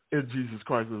believed in Jesus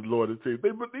Christ as Lord and Savior.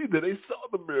 They believed that they saw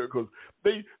the miracles.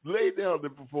 They laid down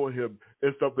before him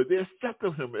and stuff, but they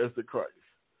accepted him as the Christ.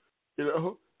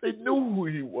 They knew who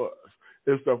he was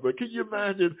and stuff. But can you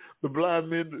imagine the blind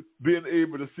men being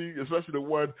able to see, especially the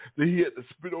one that he had to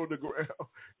spit on the ground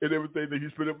and everything, that he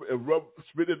spit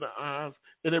in the eyes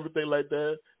and everything like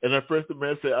that. And at first the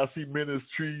man said, I see men as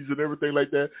trees and everything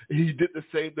like that. And he did the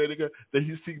same thing again, that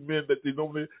he see men that they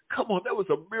normally, come on, that was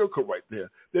a miracle right there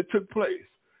that took place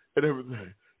and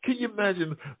everything. Can you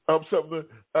imagine something?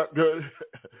 I'm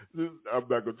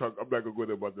not going to go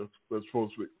there about this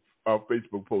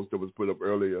Facebook post that was put up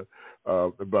earlier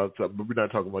about something, but we're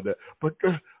not talking about that. But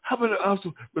how many of us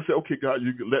would say, okay, God,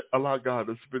 you allow God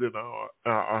to spit in our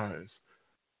eyes?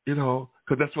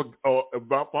 Because that's what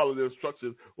about following the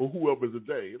instructions or whoever's a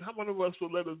day. And how many of us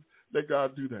will let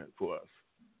God do that for us?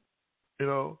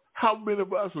 How many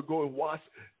of us will go and wash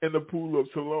in the pool of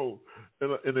Siloam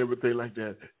and everything like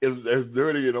that? It's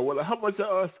dirty, How much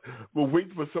of us will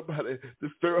wait for somebody to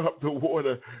stir up the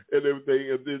water and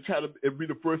everything and then try to be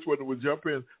the first one that would jump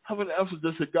in? How many of us would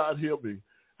just say, God, heal me?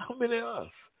 How many of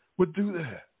us would do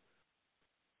that?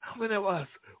 How many of us?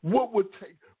 What would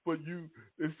take for you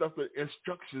and stuff, the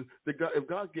instructions that God, if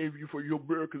God gave you for your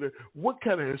miracle, what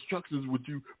kind of instructions would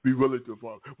you be willing to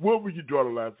follow? Where would you draw the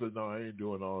line and say, no, I ain't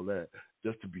doing all that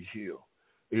just to be healed,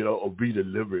 or be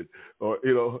delivered, or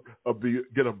or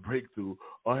get a breakthrough,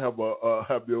 or have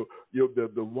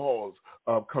the walls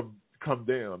come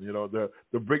down,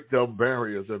 the break down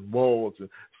barriers and walls and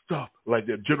stuff like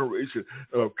that, generation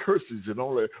of curses and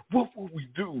all that. What would we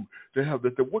do to have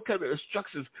that? What kind of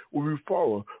instructions would we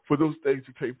follow for those things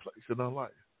to take place in our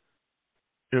life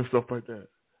and stuff like that?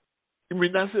 I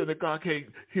mean, not saying that God can't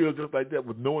heal just like that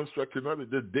with no instruction, nothing,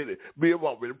 just did it. We have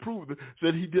already proved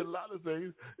that he did a lot of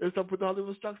things and stuff without the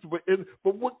instructions.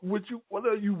 But what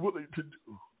are you willing to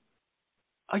do?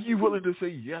 Are you willing to say,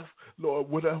 yes, Lord,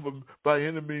 whatever by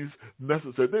any means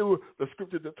necessary? The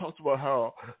scripture that talks about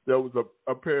how there was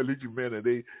a paralytic man and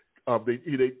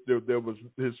there was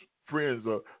his friends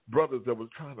or brothers that was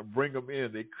trying to bring him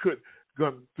in. They couldn't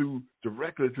go through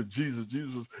directly to Jesus.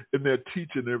 Jesus in their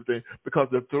teaching and everything, because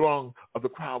the throng of the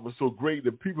crowd was so great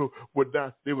that people would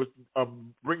not, they was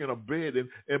bringing a bed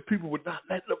and people would not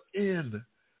let them in.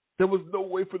 There was no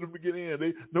way for them to get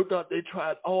in. No doubt they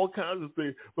tried all kinds of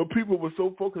things, but people were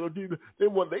so focused on Jesus. They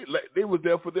were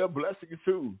there for their blessing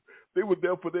too. They were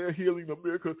there for their healing, the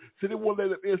miracle. So they won't let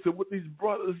them in. So what these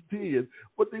brothers did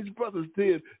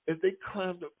is they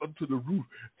climbed up onto the roof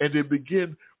and they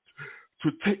began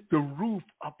to take the roof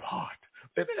apart.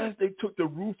 And as they took the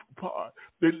roof apart,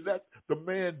 they let the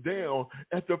man down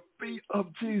at the feet of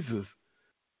Jesus.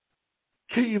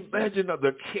 Can you imagine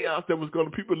the chaos that was going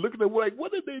to people looking at them like,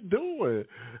 what are they doing?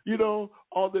 You know,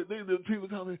 all the people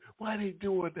telling me, why are they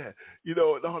doing that? You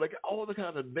know, and all the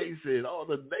kind of naysaying, all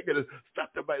the negative stuff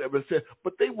that might have been said.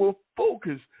 But they were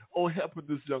focused on helping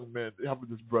this young man, helping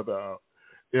this brother out.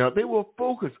 You know, they were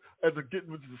focused on getting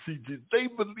him to see Jesus. They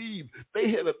believed,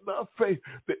 they had enough faith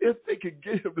that if they could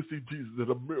get him to see Jesus, that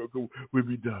a miracle would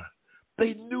be done.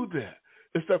 They knew that.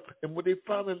 And when they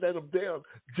finally let him down,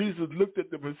 Jesus looked at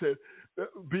them and said,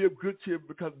 be of good cheer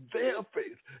because their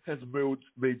faith has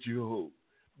made you whole.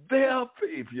 Their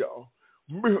faith, y'all,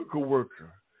 miracle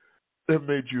worker, that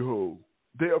made you whole.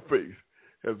 Their faith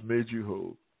has made you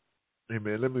whole.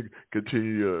 Amen. Let me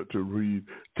continue to read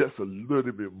just a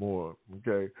little bit more,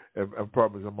 okay? And I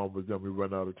promise I'm almost done. We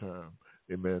run out of time.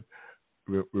 Amen.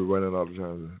 We're running out of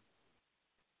time.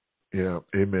 Yeah,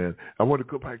 amen. I want to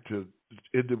go back to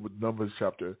ended with Numbers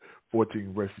chapter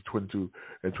 14, verses 22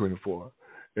 and 24.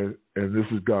 And this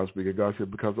is God speaking. God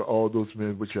said, because of all those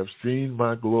men which have seen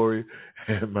my glory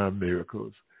and my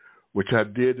miracles, which I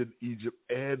did in Egypt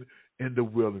and in the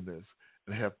wilderness,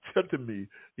 and have tempted me,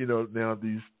 now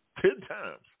these 10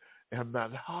 times, and have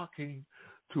not hearkened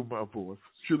to my voice.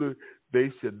 Surely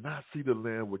they shall not see the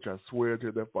land which I swear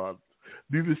to their fathers,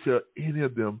 neither shall any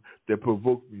of them that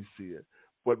provoke me see it.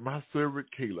 But my servant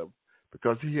Caleb,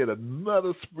 because he had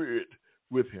another spirit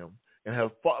with him, and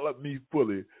have followed me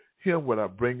fully, him will I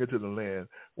bring into the land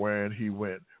wherein he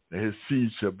went, and his seed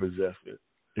shall possess it.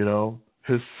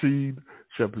 His seed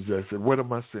shall possess it. What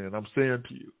am I saying? I'm saying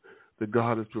to you that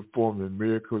God is performing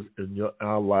miracles in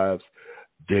our lives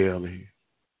daily.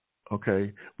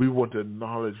 Okay? We want to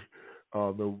acknowledge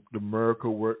the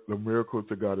miracle work, the miracles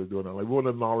that God is doing. We want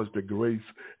to acknowledge the grace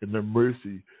and the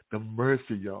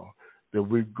mercy, y'all, that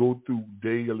we go through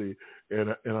daily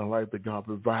in our life that God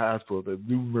provides for, the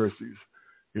new mercies,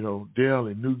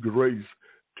 daily, new grace,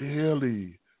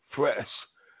 daily, fresh,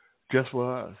 just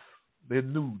for us. They're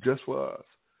new just for us.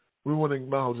 We want to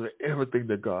acknowledge everything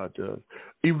that God does,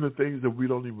 even the things that we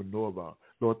don't even know about.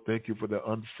 Lord, thank you for the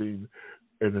unseen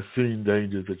and the seen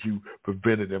dangers that you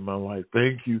prevented in my life.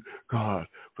 Thank you, God,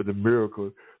 for the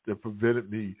miracle that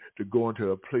prevented me to go into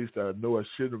a place that I know I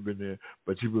shouldn't have been in,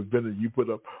 but you prevented. You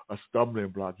put up a stumbling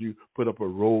block. You put up a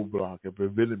roadblock and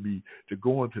prevented me to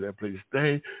go into that place.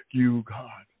 Thank you,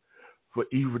 God, for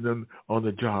even on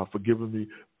the job, for giving me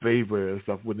favor and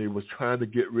stuff when they was trying to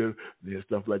get rid of me and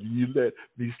stuff like that. You let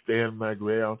me stand my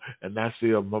ground and not say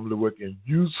a mumbling word, and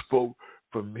you spoke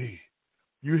for me.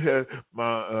 You had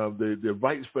my the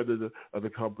vice president of the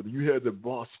company. You had the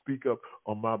boss speak up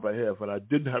on my behalf, and I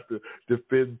didn't have to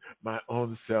defend my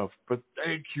own self. But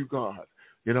thank you, God.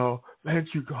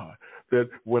 Thank you, God, that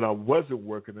when I wasn't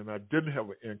working and I didn't have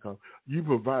an income, you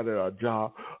provided a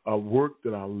job, a work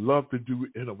that I love to do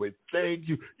anyway. Thank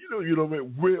you. You don't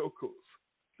make miracles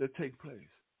that take place.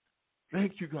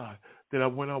 Thank you, God, that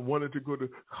when I wanted to go to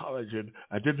college and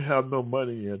I didn't have no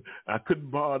money and I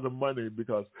couldn't borrow the money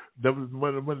because there was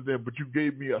money there, but you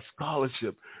gave me a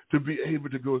scholarship to be able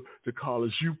to go to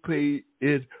college. You paid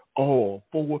it all,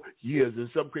 4 years, in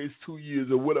some cases 2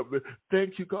 years or whatever.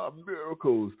 Thank you, God.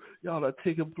 Miracles, y'all, are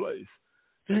taking place.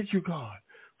 Thank you, God,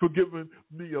 for giving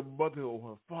me a mother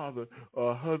or a father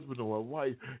or a husband or a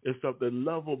wife and stuff that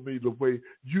love on me the way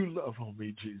you love on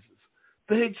me, Jesus.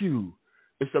 Thank you.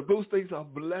 And so those things are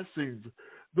blessings.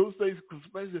 Those things,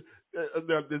 especially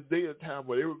this day and time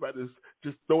where everybody's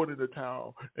just throwing in the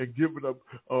towel and giving up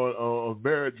on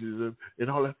marriages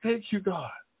and all that. Thank you, God.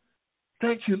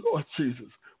 Thank you, Lord Jesus.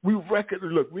 We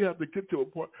have to get to a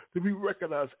point that we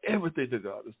recognize everything that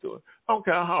God is doing. I don't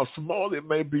care how small it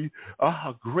may be or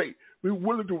how great. We're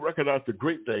willing to recognize the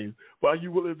great things, but are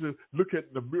you willing to look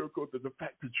at the miracles and the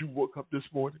fact that you woke up this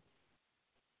morning?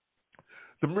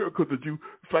 The miracle the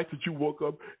fact that you woke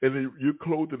up and you're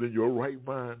clothed in your right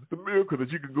mind. The miracle that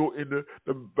you can go in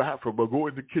the bathroom or go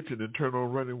in the kitchen and turn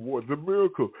on running water. The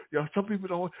miracle. Some people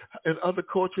don't, in other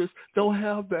cultures, don't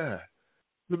have that.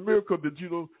 The miracle that you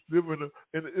don't live and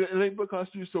it ain't because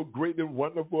you're so great and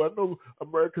wonderful. I know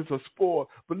Americans are spoiled,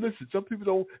 but listen, some people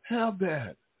don't have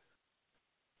that.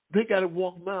 They got to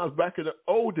walk miles. Back in the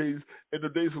old days, in the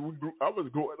days when I was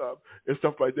growing up and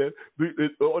stuff like that, in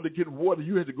order to get water,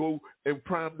 you had to go and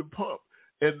prime the pump.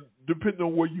 And depending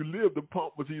on where you lived, the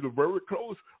pump was either very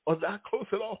close or not close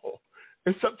at all.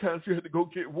 And sometimes you had to go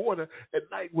get water at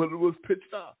night when it was pitch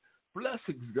dark.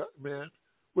 Blessings, God, man.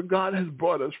 Where God has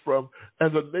brought us from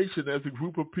as a nation, as a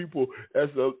group of people, as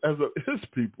His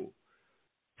people.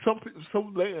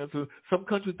 Some lands and some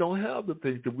countries don't have the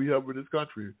things that we have in this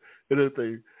country and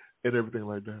everything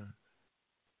like that.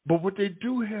 But what they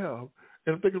do have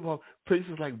And I'm thinking about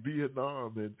places like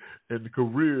Vietnam and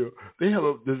Korea. They have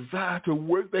a desire to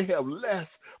work. They have less,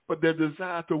 but their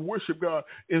desire to worship God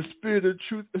in spirit and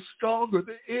truth is stronger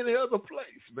than any other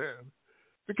place, man.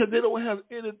 Because they don't have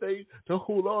anything to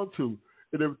hold on to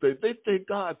and everything. They thank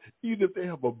God even if they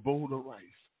have a bowl of rice.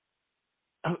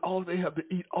 And all they have to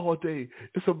eat all day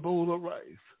is a bowl of rice.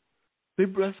 They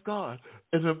bless God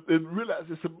and realize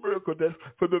it's a miracle that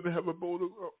for them to have a bowl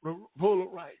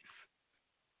of rice.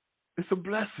 It's a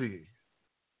blessing.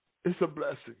 It's a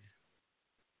blessing.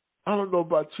 I don't know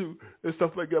about you and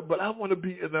stuff like that, but I want to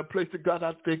be in that place that God,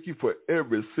 I thank you for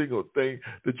every single thing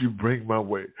that you bring my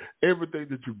way. Everything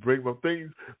that you bring my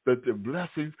things, that the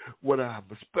blessings, whether I'm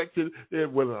expecting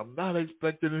it, whether I'm not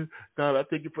expecting it. God, I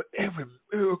thank you for every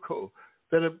miracle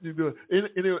that you do. And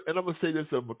I'm going to say this,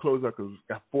 I'm going to close out because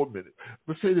I've got 4 minutes. I'm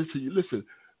going to say this to you. Listen,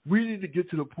 we need to get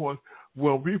to the point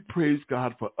where we praise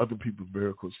God for other people's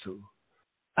miracles too.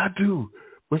 I do.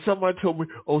 When somebody told me,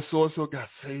 oh, so-and-so got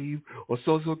saved, or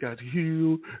so-and-so got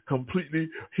healed, completely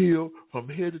healed from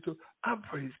head to toe, I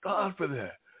praise God for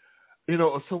that. You know,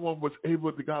 or someone was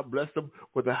able to, God bless them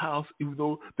with a house, even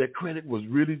though their credit was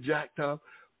really jacked up.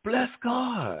 Bless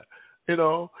God, you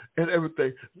know, and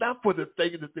everything. Not for the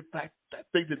thing that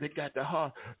they got the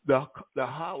house,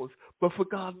 but for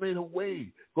God made a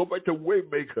way. Go back to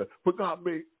Waymaker. For God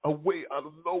made a way out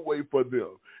of no way for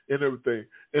them and everything.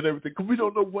 Because we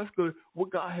don't know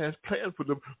what God has planned for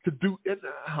them to do in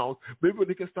their house. Maybe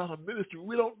they can start a ministry.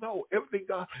 We don't know. Everything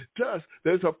God does,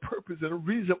 there's a purpose and a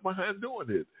reason behind doing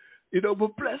it. You know,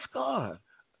 but bless God.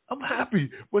 I'm happy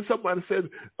when somebody said,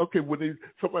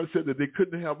 somebody said that they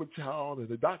couldn't have a child, and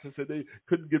the doctor said they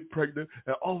couldn't get pregnant,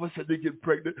 and all of a sudden they get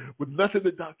pregnant with nothing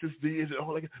the doctors did and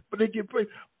all that, but they get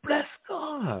pregnant. Bless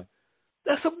God.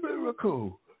 That's a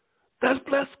miracle. That's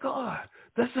bless God.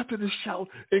 That's something to shout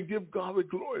and give God the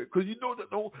glory, because you know that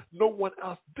no one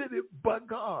else did it but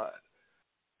God.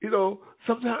 You know,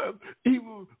 sometimes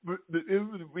even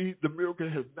the miracle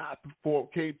has not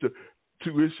performed, came to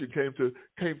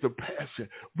passion.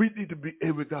 We need to be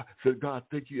able to say, God,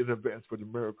 thank you in advance for the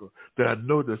miracle that I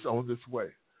know that's on this way.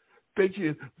 Thank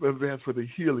you in advance for the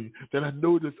healing that I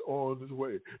know that's on this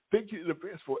way. Thank you in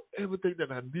advance for everything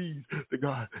that I need. That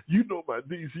God, you know my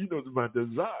needs, you know my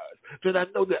desires. That I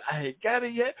know that I ain't got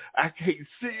it yet, I can't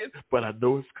see it, but I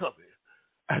know it's coming.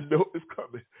 I know it's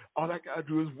coming. All I got to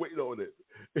do is wait on it.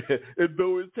 And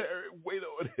though it's tarry, wait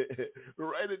on it.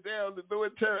 Write it down. And though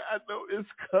it's tarry, I know it's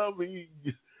coming.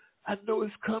 I know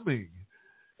it's coming.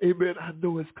 Amen. I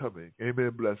know it's coming.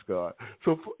 Amen. Bless God.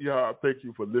 So, y'all, thank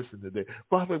you for listening today.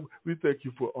 Father, we thank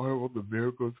you for all of the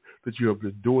miracles that you have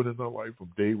been doing in our life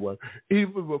from day one.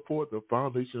 Even before the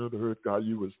foundation of the earth, God,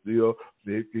 you were still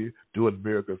doing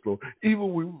miracles, Lord.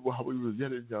 Even while we were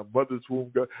yet in our mother's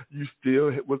womb, God, you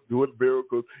still was doing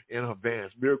miracles in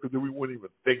advance. Miracles that we weren't even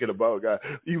thinking about, God.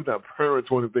 Even our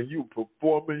parents weren't thinking. You were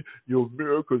performing your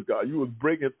miracles, God. You were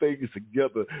bringing things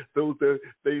together. Those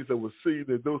things that were seen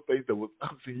and those things that were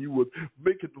unseen. You was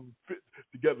making them fit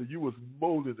together. You was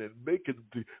molding and making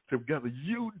them together.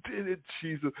 You did it,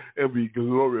 Jesus, and we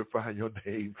glorify your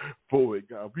name for it,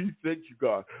 God. We thank you,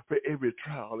 God, for every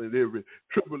trial and every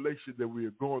tribulation that we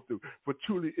are going through. For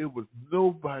truly, it was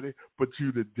nobody but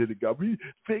you that did it, God. We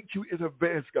thank you in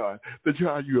advance, God, that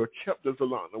how you have kept us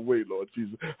along the way, Lord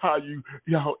Jesus. How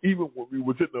even when we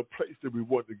was in the place that we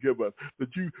wanted to give us,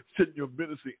 that you sent your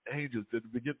ministering angels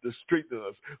that begin to strengthen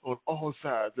us on all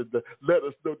sides and to let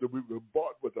us know that we were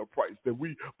bought with a price, that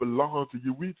we belong to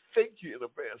you. We thank you in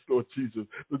advance, Lord Jesus,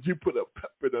 that you put a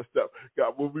pep in us,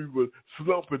 God, when we were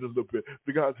slumping a little bit,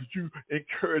 God, that you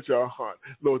encourage our heart,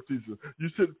 Lord Jesus. You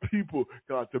sent people,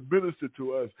 God, to minister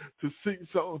to us, to sing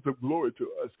songs of glory to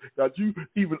us. God, you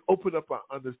even opened up our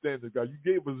understanding, God.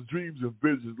 You gave us dreams and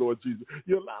visions, Lord Jesus.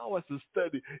 You allow us to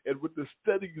study, and with the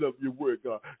studying of your word,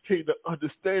 God, came the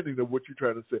understanding of what you're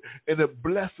trying to say. And it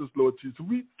blesses us, Lord Jesus.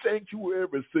 We thank you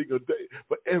every single day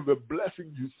for every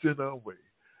blessing you send our way.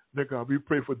 Now, God, we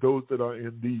pray for those that are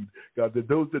in need, God, that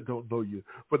those that don't know you,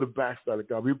 for the backslider,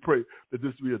 God, we pray that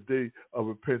this be a day of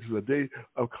repentance, a day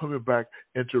of coming back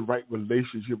into right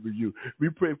relationship with you. We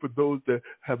pray for those that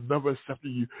have never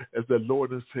accepted you as their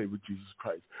Lord and Savior, Jesus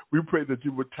Christ. We pray that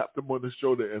you would tap them on the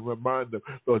shoulder and remind them,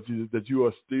 Lord Jesus, that you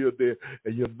are still there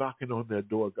and you're knocking on their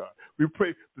door, God. We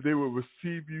pray that they will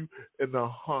receive you in their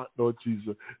heart, Lord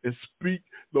Jesus, and speak,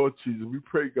 Lord Jesus. We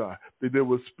pray, God, that they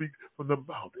will speak from the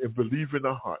mouth and believe in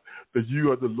their heart that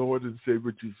you are the Lord and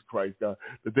Savior Jesus Christ, God,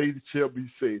 that they shall be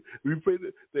saved. We pray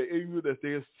that even that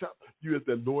they accept you as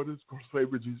their Lord and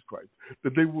Savior Jesus Christ,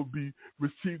 that they will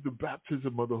receive the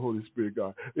baptism of the Holy Spirit,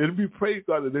 God. And we pray,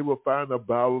 God, that they will find a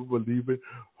Bible believing,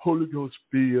 Holy Ghost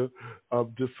fear,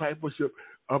 discipleship,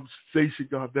 station,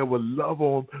 God, that will love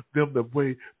on them the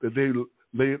way that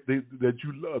that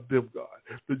you love them, God.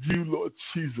 That you, Lord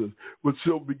Jesus, will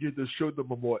still begin to show them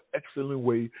a more excellent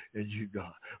way in you,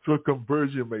 God. So a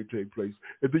conversion may take place.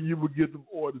 And then you will give them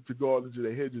order to go out into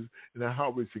the hedges and the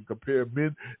highways and compare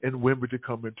men and women to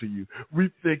come into you. We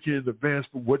thank you in advance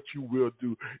for what you will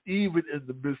do, even in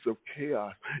the midst of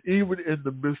chaos, even in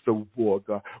the midst of war,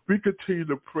 God. We continue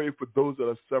to pray for those that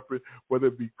are suffering, whether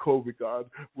it be COVID, God,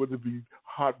 whether it be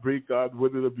heartbreak, God,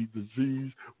 whether it be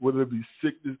disease, whether it be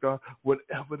sickness, God,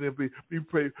 whatever there be. We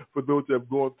pray for those that have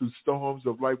gone through storms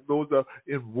of life, those that are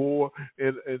in war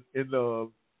and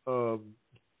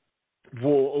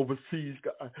war overseas,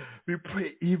 God. We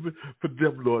pray even for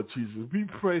them, Lord Jesus. We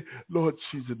pray, Lord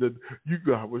Jesus, that you,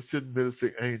 God, will send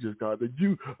ministering angels, God, that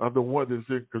you are the one that's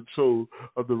in control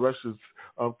of the Russians,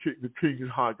 the king's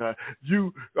heart, God.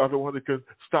 You are the one that can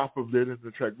stop them dead in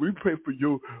the track. We pray for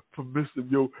your permission,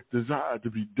 your desire to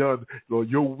be done, Lord,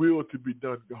 your will to be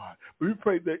done, God. But we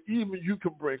pray that even you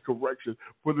can bring correction,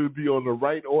 whether it be on the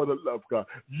right or the left, God.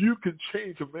 You can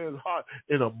change a man's heart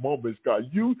in a moment, God.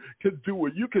 You can do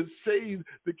it. You can save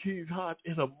the king's heart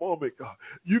in a moment, God.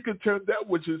 You can turn that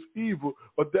which is evil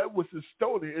or that which is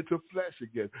stony into flesh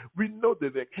again. We know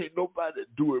that there can't nobody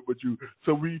do it but you.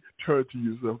 So we turn to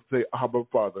you and say, Abba,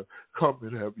 Father, come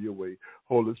and have your way.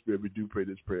 Holy Spirit, we do pray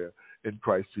this prayer in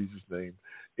Christ Jesus' name.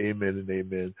 Amen and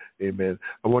amen. Amen.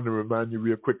 I want to remind you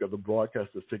real quick of the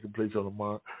broadcast that's taking place on the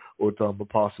month with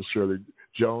Apostle Shirley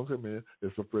Jones. Amen.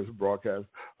 It's the first broadcast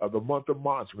of the month of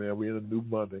March, man. We're in a new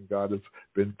month, and God has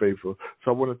been faithful.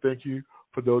 So I want to thank you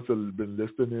for those that have been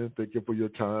listening in. Thank you for your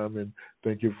time, and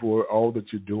thank you for all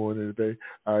that you're doing today.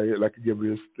 I'd like to give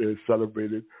you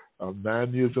celebrated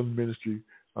 9 years of ministry.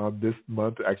 This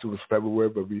month, actually it was February,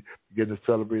 but we begin to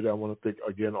celebrate. I want to thank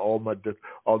again all of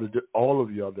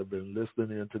y'all that have been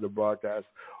listening into the broadcast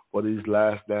for these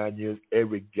last 9 years.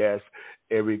 Every guest,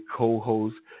 every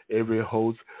co-host, every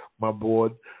host, my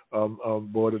board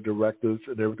of directors,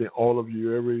 and everything. All of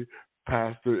you, every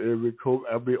pastor,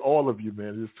 all of you,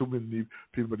 man. There's too many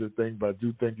people to thank, but I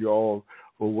do thank you all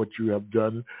for what you have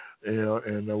done,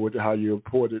 and how you have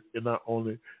poured it, and not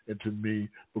only into me,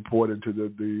 but poured into the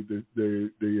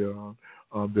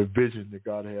vision that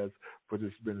God has for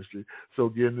this ministry. So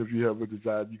again, if you have a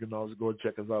desire, you can always go and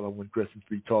check us out on When Christians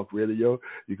Speak Talk Radio.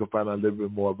 You can find out a little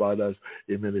bit more about us.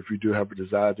 Amen. If you do have a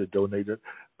desire to donate it,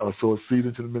 sow a seed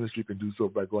into the ministry, you can do so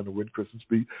by going to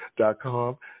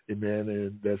WhenChristiansSpeak.com. Amen.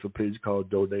 And there's a page called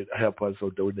Donate. Help us, so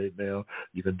donate now.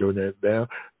 You can donate now.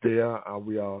 There,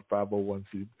 we are a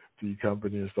 501c3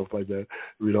 company and stuff like that.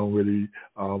 We don't really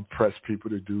press people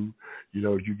to do.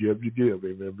 You give, you give.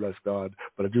 Amen. Bless God.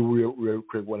 But I do real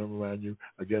quick want to remind you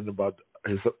again about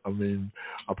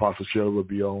Apostle Shirley will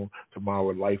be on tomorrow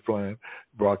at Lifeline,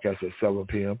 broadcast at 7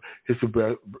 p.m. His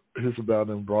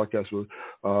Abounding broadcast with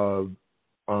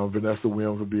Vanessa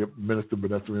Williams will be Minister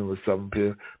Vanessa Williams at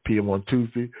 7 p.m. on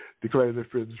Tuesday. Declaring the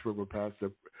Fitness with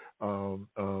Pastor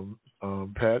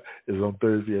Pat is on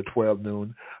Thursday at 12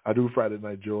 noon. I do Friday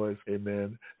Night Joys,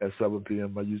 amen, at 7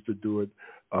 p.m. I used to do it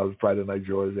Friday Night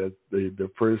Joys at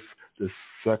the first, the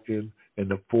second, and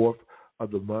the fourth of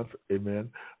the month,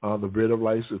 amen. The Bread of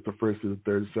Life is the first and the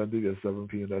third Sunday at 7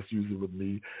 p.m. That's usually with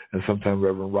me, and sometimes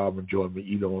Reverend Robin join me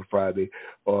either on Friday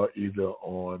or either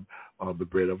on the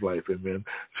Bread of Life, amen.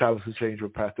 Challenge to Change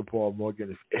with Pastor Paul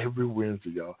Morgan is every Wednesday,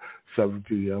 y'all, 7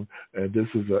 p.m. And this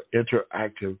is an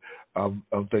interactive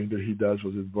thing that he does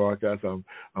with his broadcast. I'm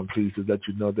pleased to let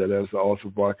you know that there's also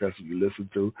broadcast that you listen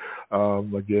to.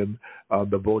 Again,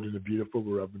 The Bold and the Beautiful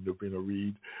with Reverend Novena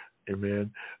Reed. Amen.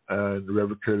 And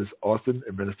Reverend Curtis Alston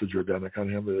and Minister Jordana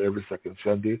Cunningham every second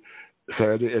Saturday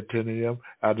at 10 a.m.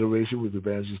 Adoration with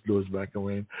Evangelist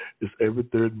McILwain. It's every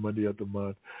third Monday of the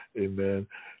month. Amen.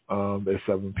 At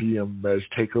 7 p.m. Marriage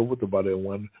Takeover with about at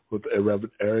 1 with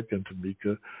Reverend Eric and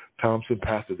Temeka. Thompson,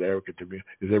 Pastors Eric and Temeka.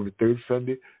 Is every third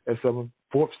Sunday at 7.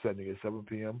 Fourth Sunday at 7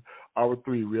 p.m. Hour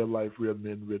 3, Real Life, Real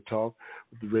Men, Real Talk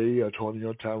with Ray,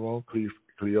 Antonio, Tyrone,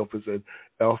 Cleophas, and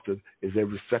Alston is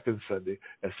every second Sunday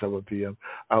at 7 p.m.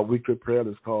 Our weekly prayer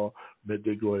is called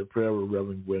Midday Glory Prayer with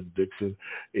Reverend Gwendolyn Dixon.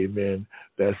 Amen.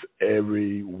 That's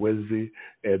every Wednesday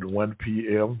at 1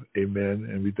 p.m. Amen.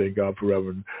 And we thank God for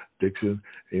Reverend Dixon.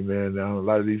 Amen. Now, a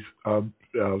lot of these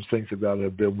saints of God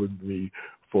have been with me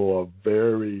for a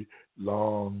very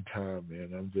long time,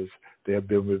 man. They have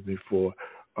been with me for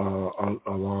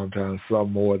a long time,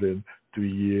 some more than 3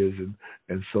 years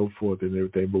and so forth and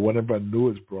everything. But one of our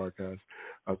newest broadcasts,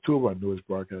 two of our newest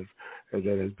broadcasts that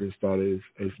has been started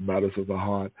is Matters of the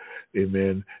Heart,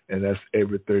 amen, and that's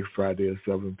every third Friday at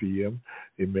 7 p.m.,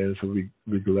 amen, so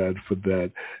we're glad for that,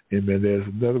 amen. There's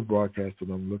another broadcast that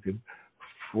I'm looking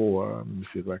for. Let me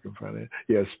see if I can find it.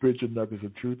 Yeah, Spiritual Nuggets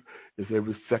of Truth is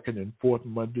every second and fourth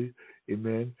Monday,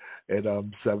 amen, at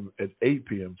 8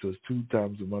 p.m., so it's 2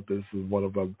 times a month. This is one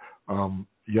of our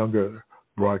younger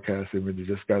broadcasts, amen, they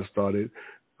just got started,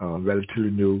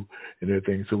 relatively new and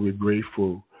everything, so we're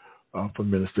grateful for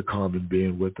Minister Carmen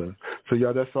being with us. So,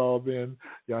 y'all, that's all, man.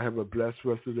 Y'all have a blessed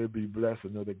rest of the day. Be blessed. I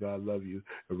know that God love you.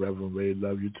 And Reverend Ray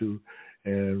love you, too.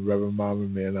 And Reverend Mama,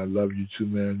 man, I love you, too,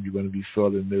 man. You're going to be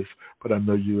soiled in this, but I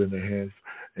know you in the hands.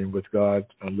 And with God,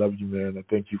 I love you, man. I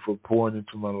thank you for pouring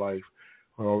into my life,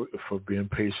 for being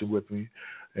patient with me,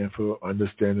 and for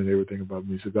understanding everything about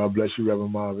me. So God bless you,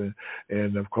 Reverend Marvin.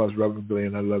 And, of course, Reverend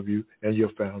Glenn, I love you and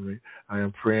your family. I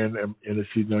am praying and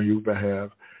interceding on your behalf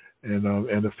and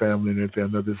the family and everything. I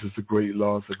know this is a great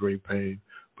loss, a great pain,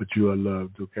 but you are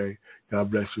loved, okay?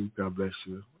 God bless you. God bless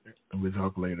you. And we'll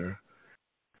talk later.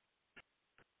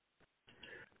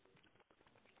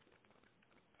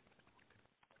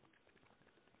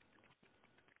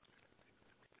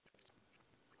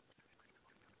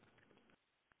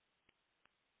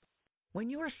 When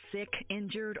you are sick,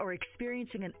 injured, or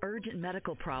experiencing an urgent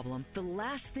medical problem, the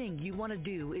last thing you want to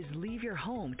do is leave your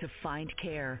home to find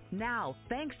care. Now,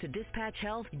 thanks to Dispatch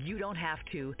Health, you don't have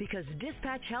to, because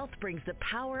Dispatch Health brings the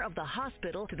power of the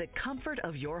hospital to the comfort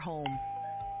of your home.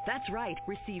 That's right.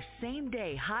 Receive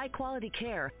same-day, high-quality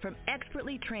care from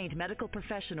expertly trained medical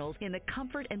professionals in the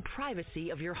comfort and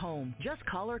privacy of your home. Just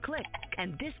call or click,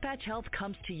 and Dispatch Health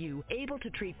comes to you, able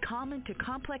to treat common to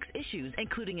complex issues,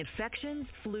 including infections,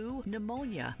 flu,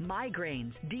 pneumonia,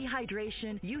 migraines,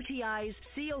 dehydration, UTIs,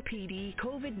 COPD,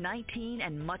 COVID-19,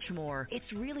 and much more. It's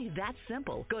really that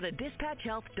simple. Go to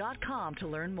DispatchHealth.com to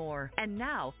learn more. And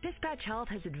now, Dispatch Health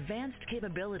has advanced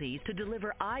capabilities to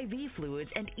deliver IV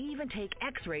fluids and even take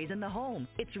X-rays in the home.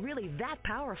 It's really that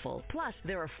powerful. Plus,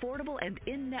 they're affordable and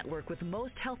in-network with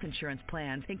most health insurance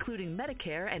plans, including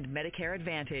Medicare and Medicare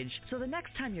Advantage. So the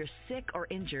next time you're sick or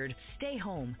injured, stay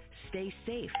home, stay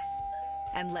safe,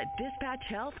 and let Dispatch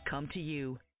Health come to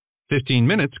you. 15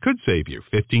 minutes could save you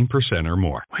 15% or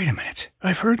more. Wait a minute.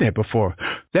 I've heard that before.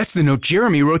 That's the note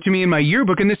Jeremy wrote to me in my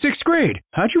yearbook in the 6th grade.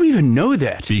 How'd you even know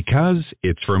that? Because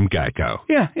it's from Geico.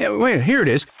 Yeah, wait, here it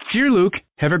is. Dear Luke,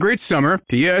 have a great summer.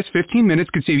 P.S. 15 minutes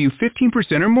could save you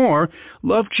 15% or more.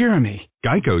 Love, Jeremy.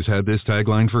 Geico's had this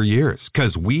tagline for years,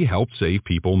 because we help save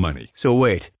people money. So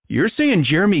wait, you're saying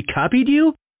Jeremy copied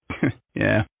you?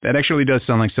 Yeah, that actually does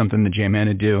sound like something the J-Man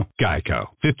would do. Geico.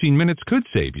 15 minutes could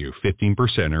save you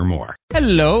 15% or more.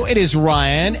 Hello, it is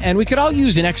Ryan, and we could all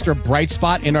use an extra bright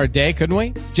spot in our day, couldn't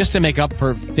we? Just to make up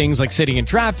for things like sitting in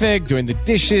traffic, doing the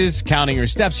dishes, counting your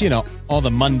steps, all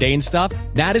the mundane stuff.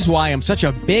 That is why I'm such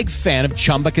a big fan of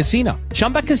Chumba Casino.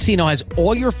 Chumba Casino has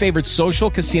all your favorite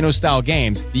social casino-style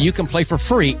games that you can play for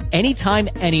free anytime,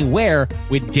 anywhere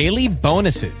with daily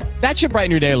bonuses. That should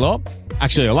brighten your day a little.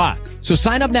 Actually, a lot. So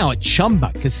sign up now at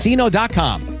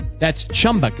ChumbaCasino.com. That's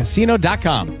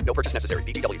ChumbaCasino.com. No purchase necessary.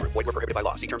 VGW Group. Void where prohibited by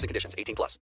law. See terms and conditions. 18+.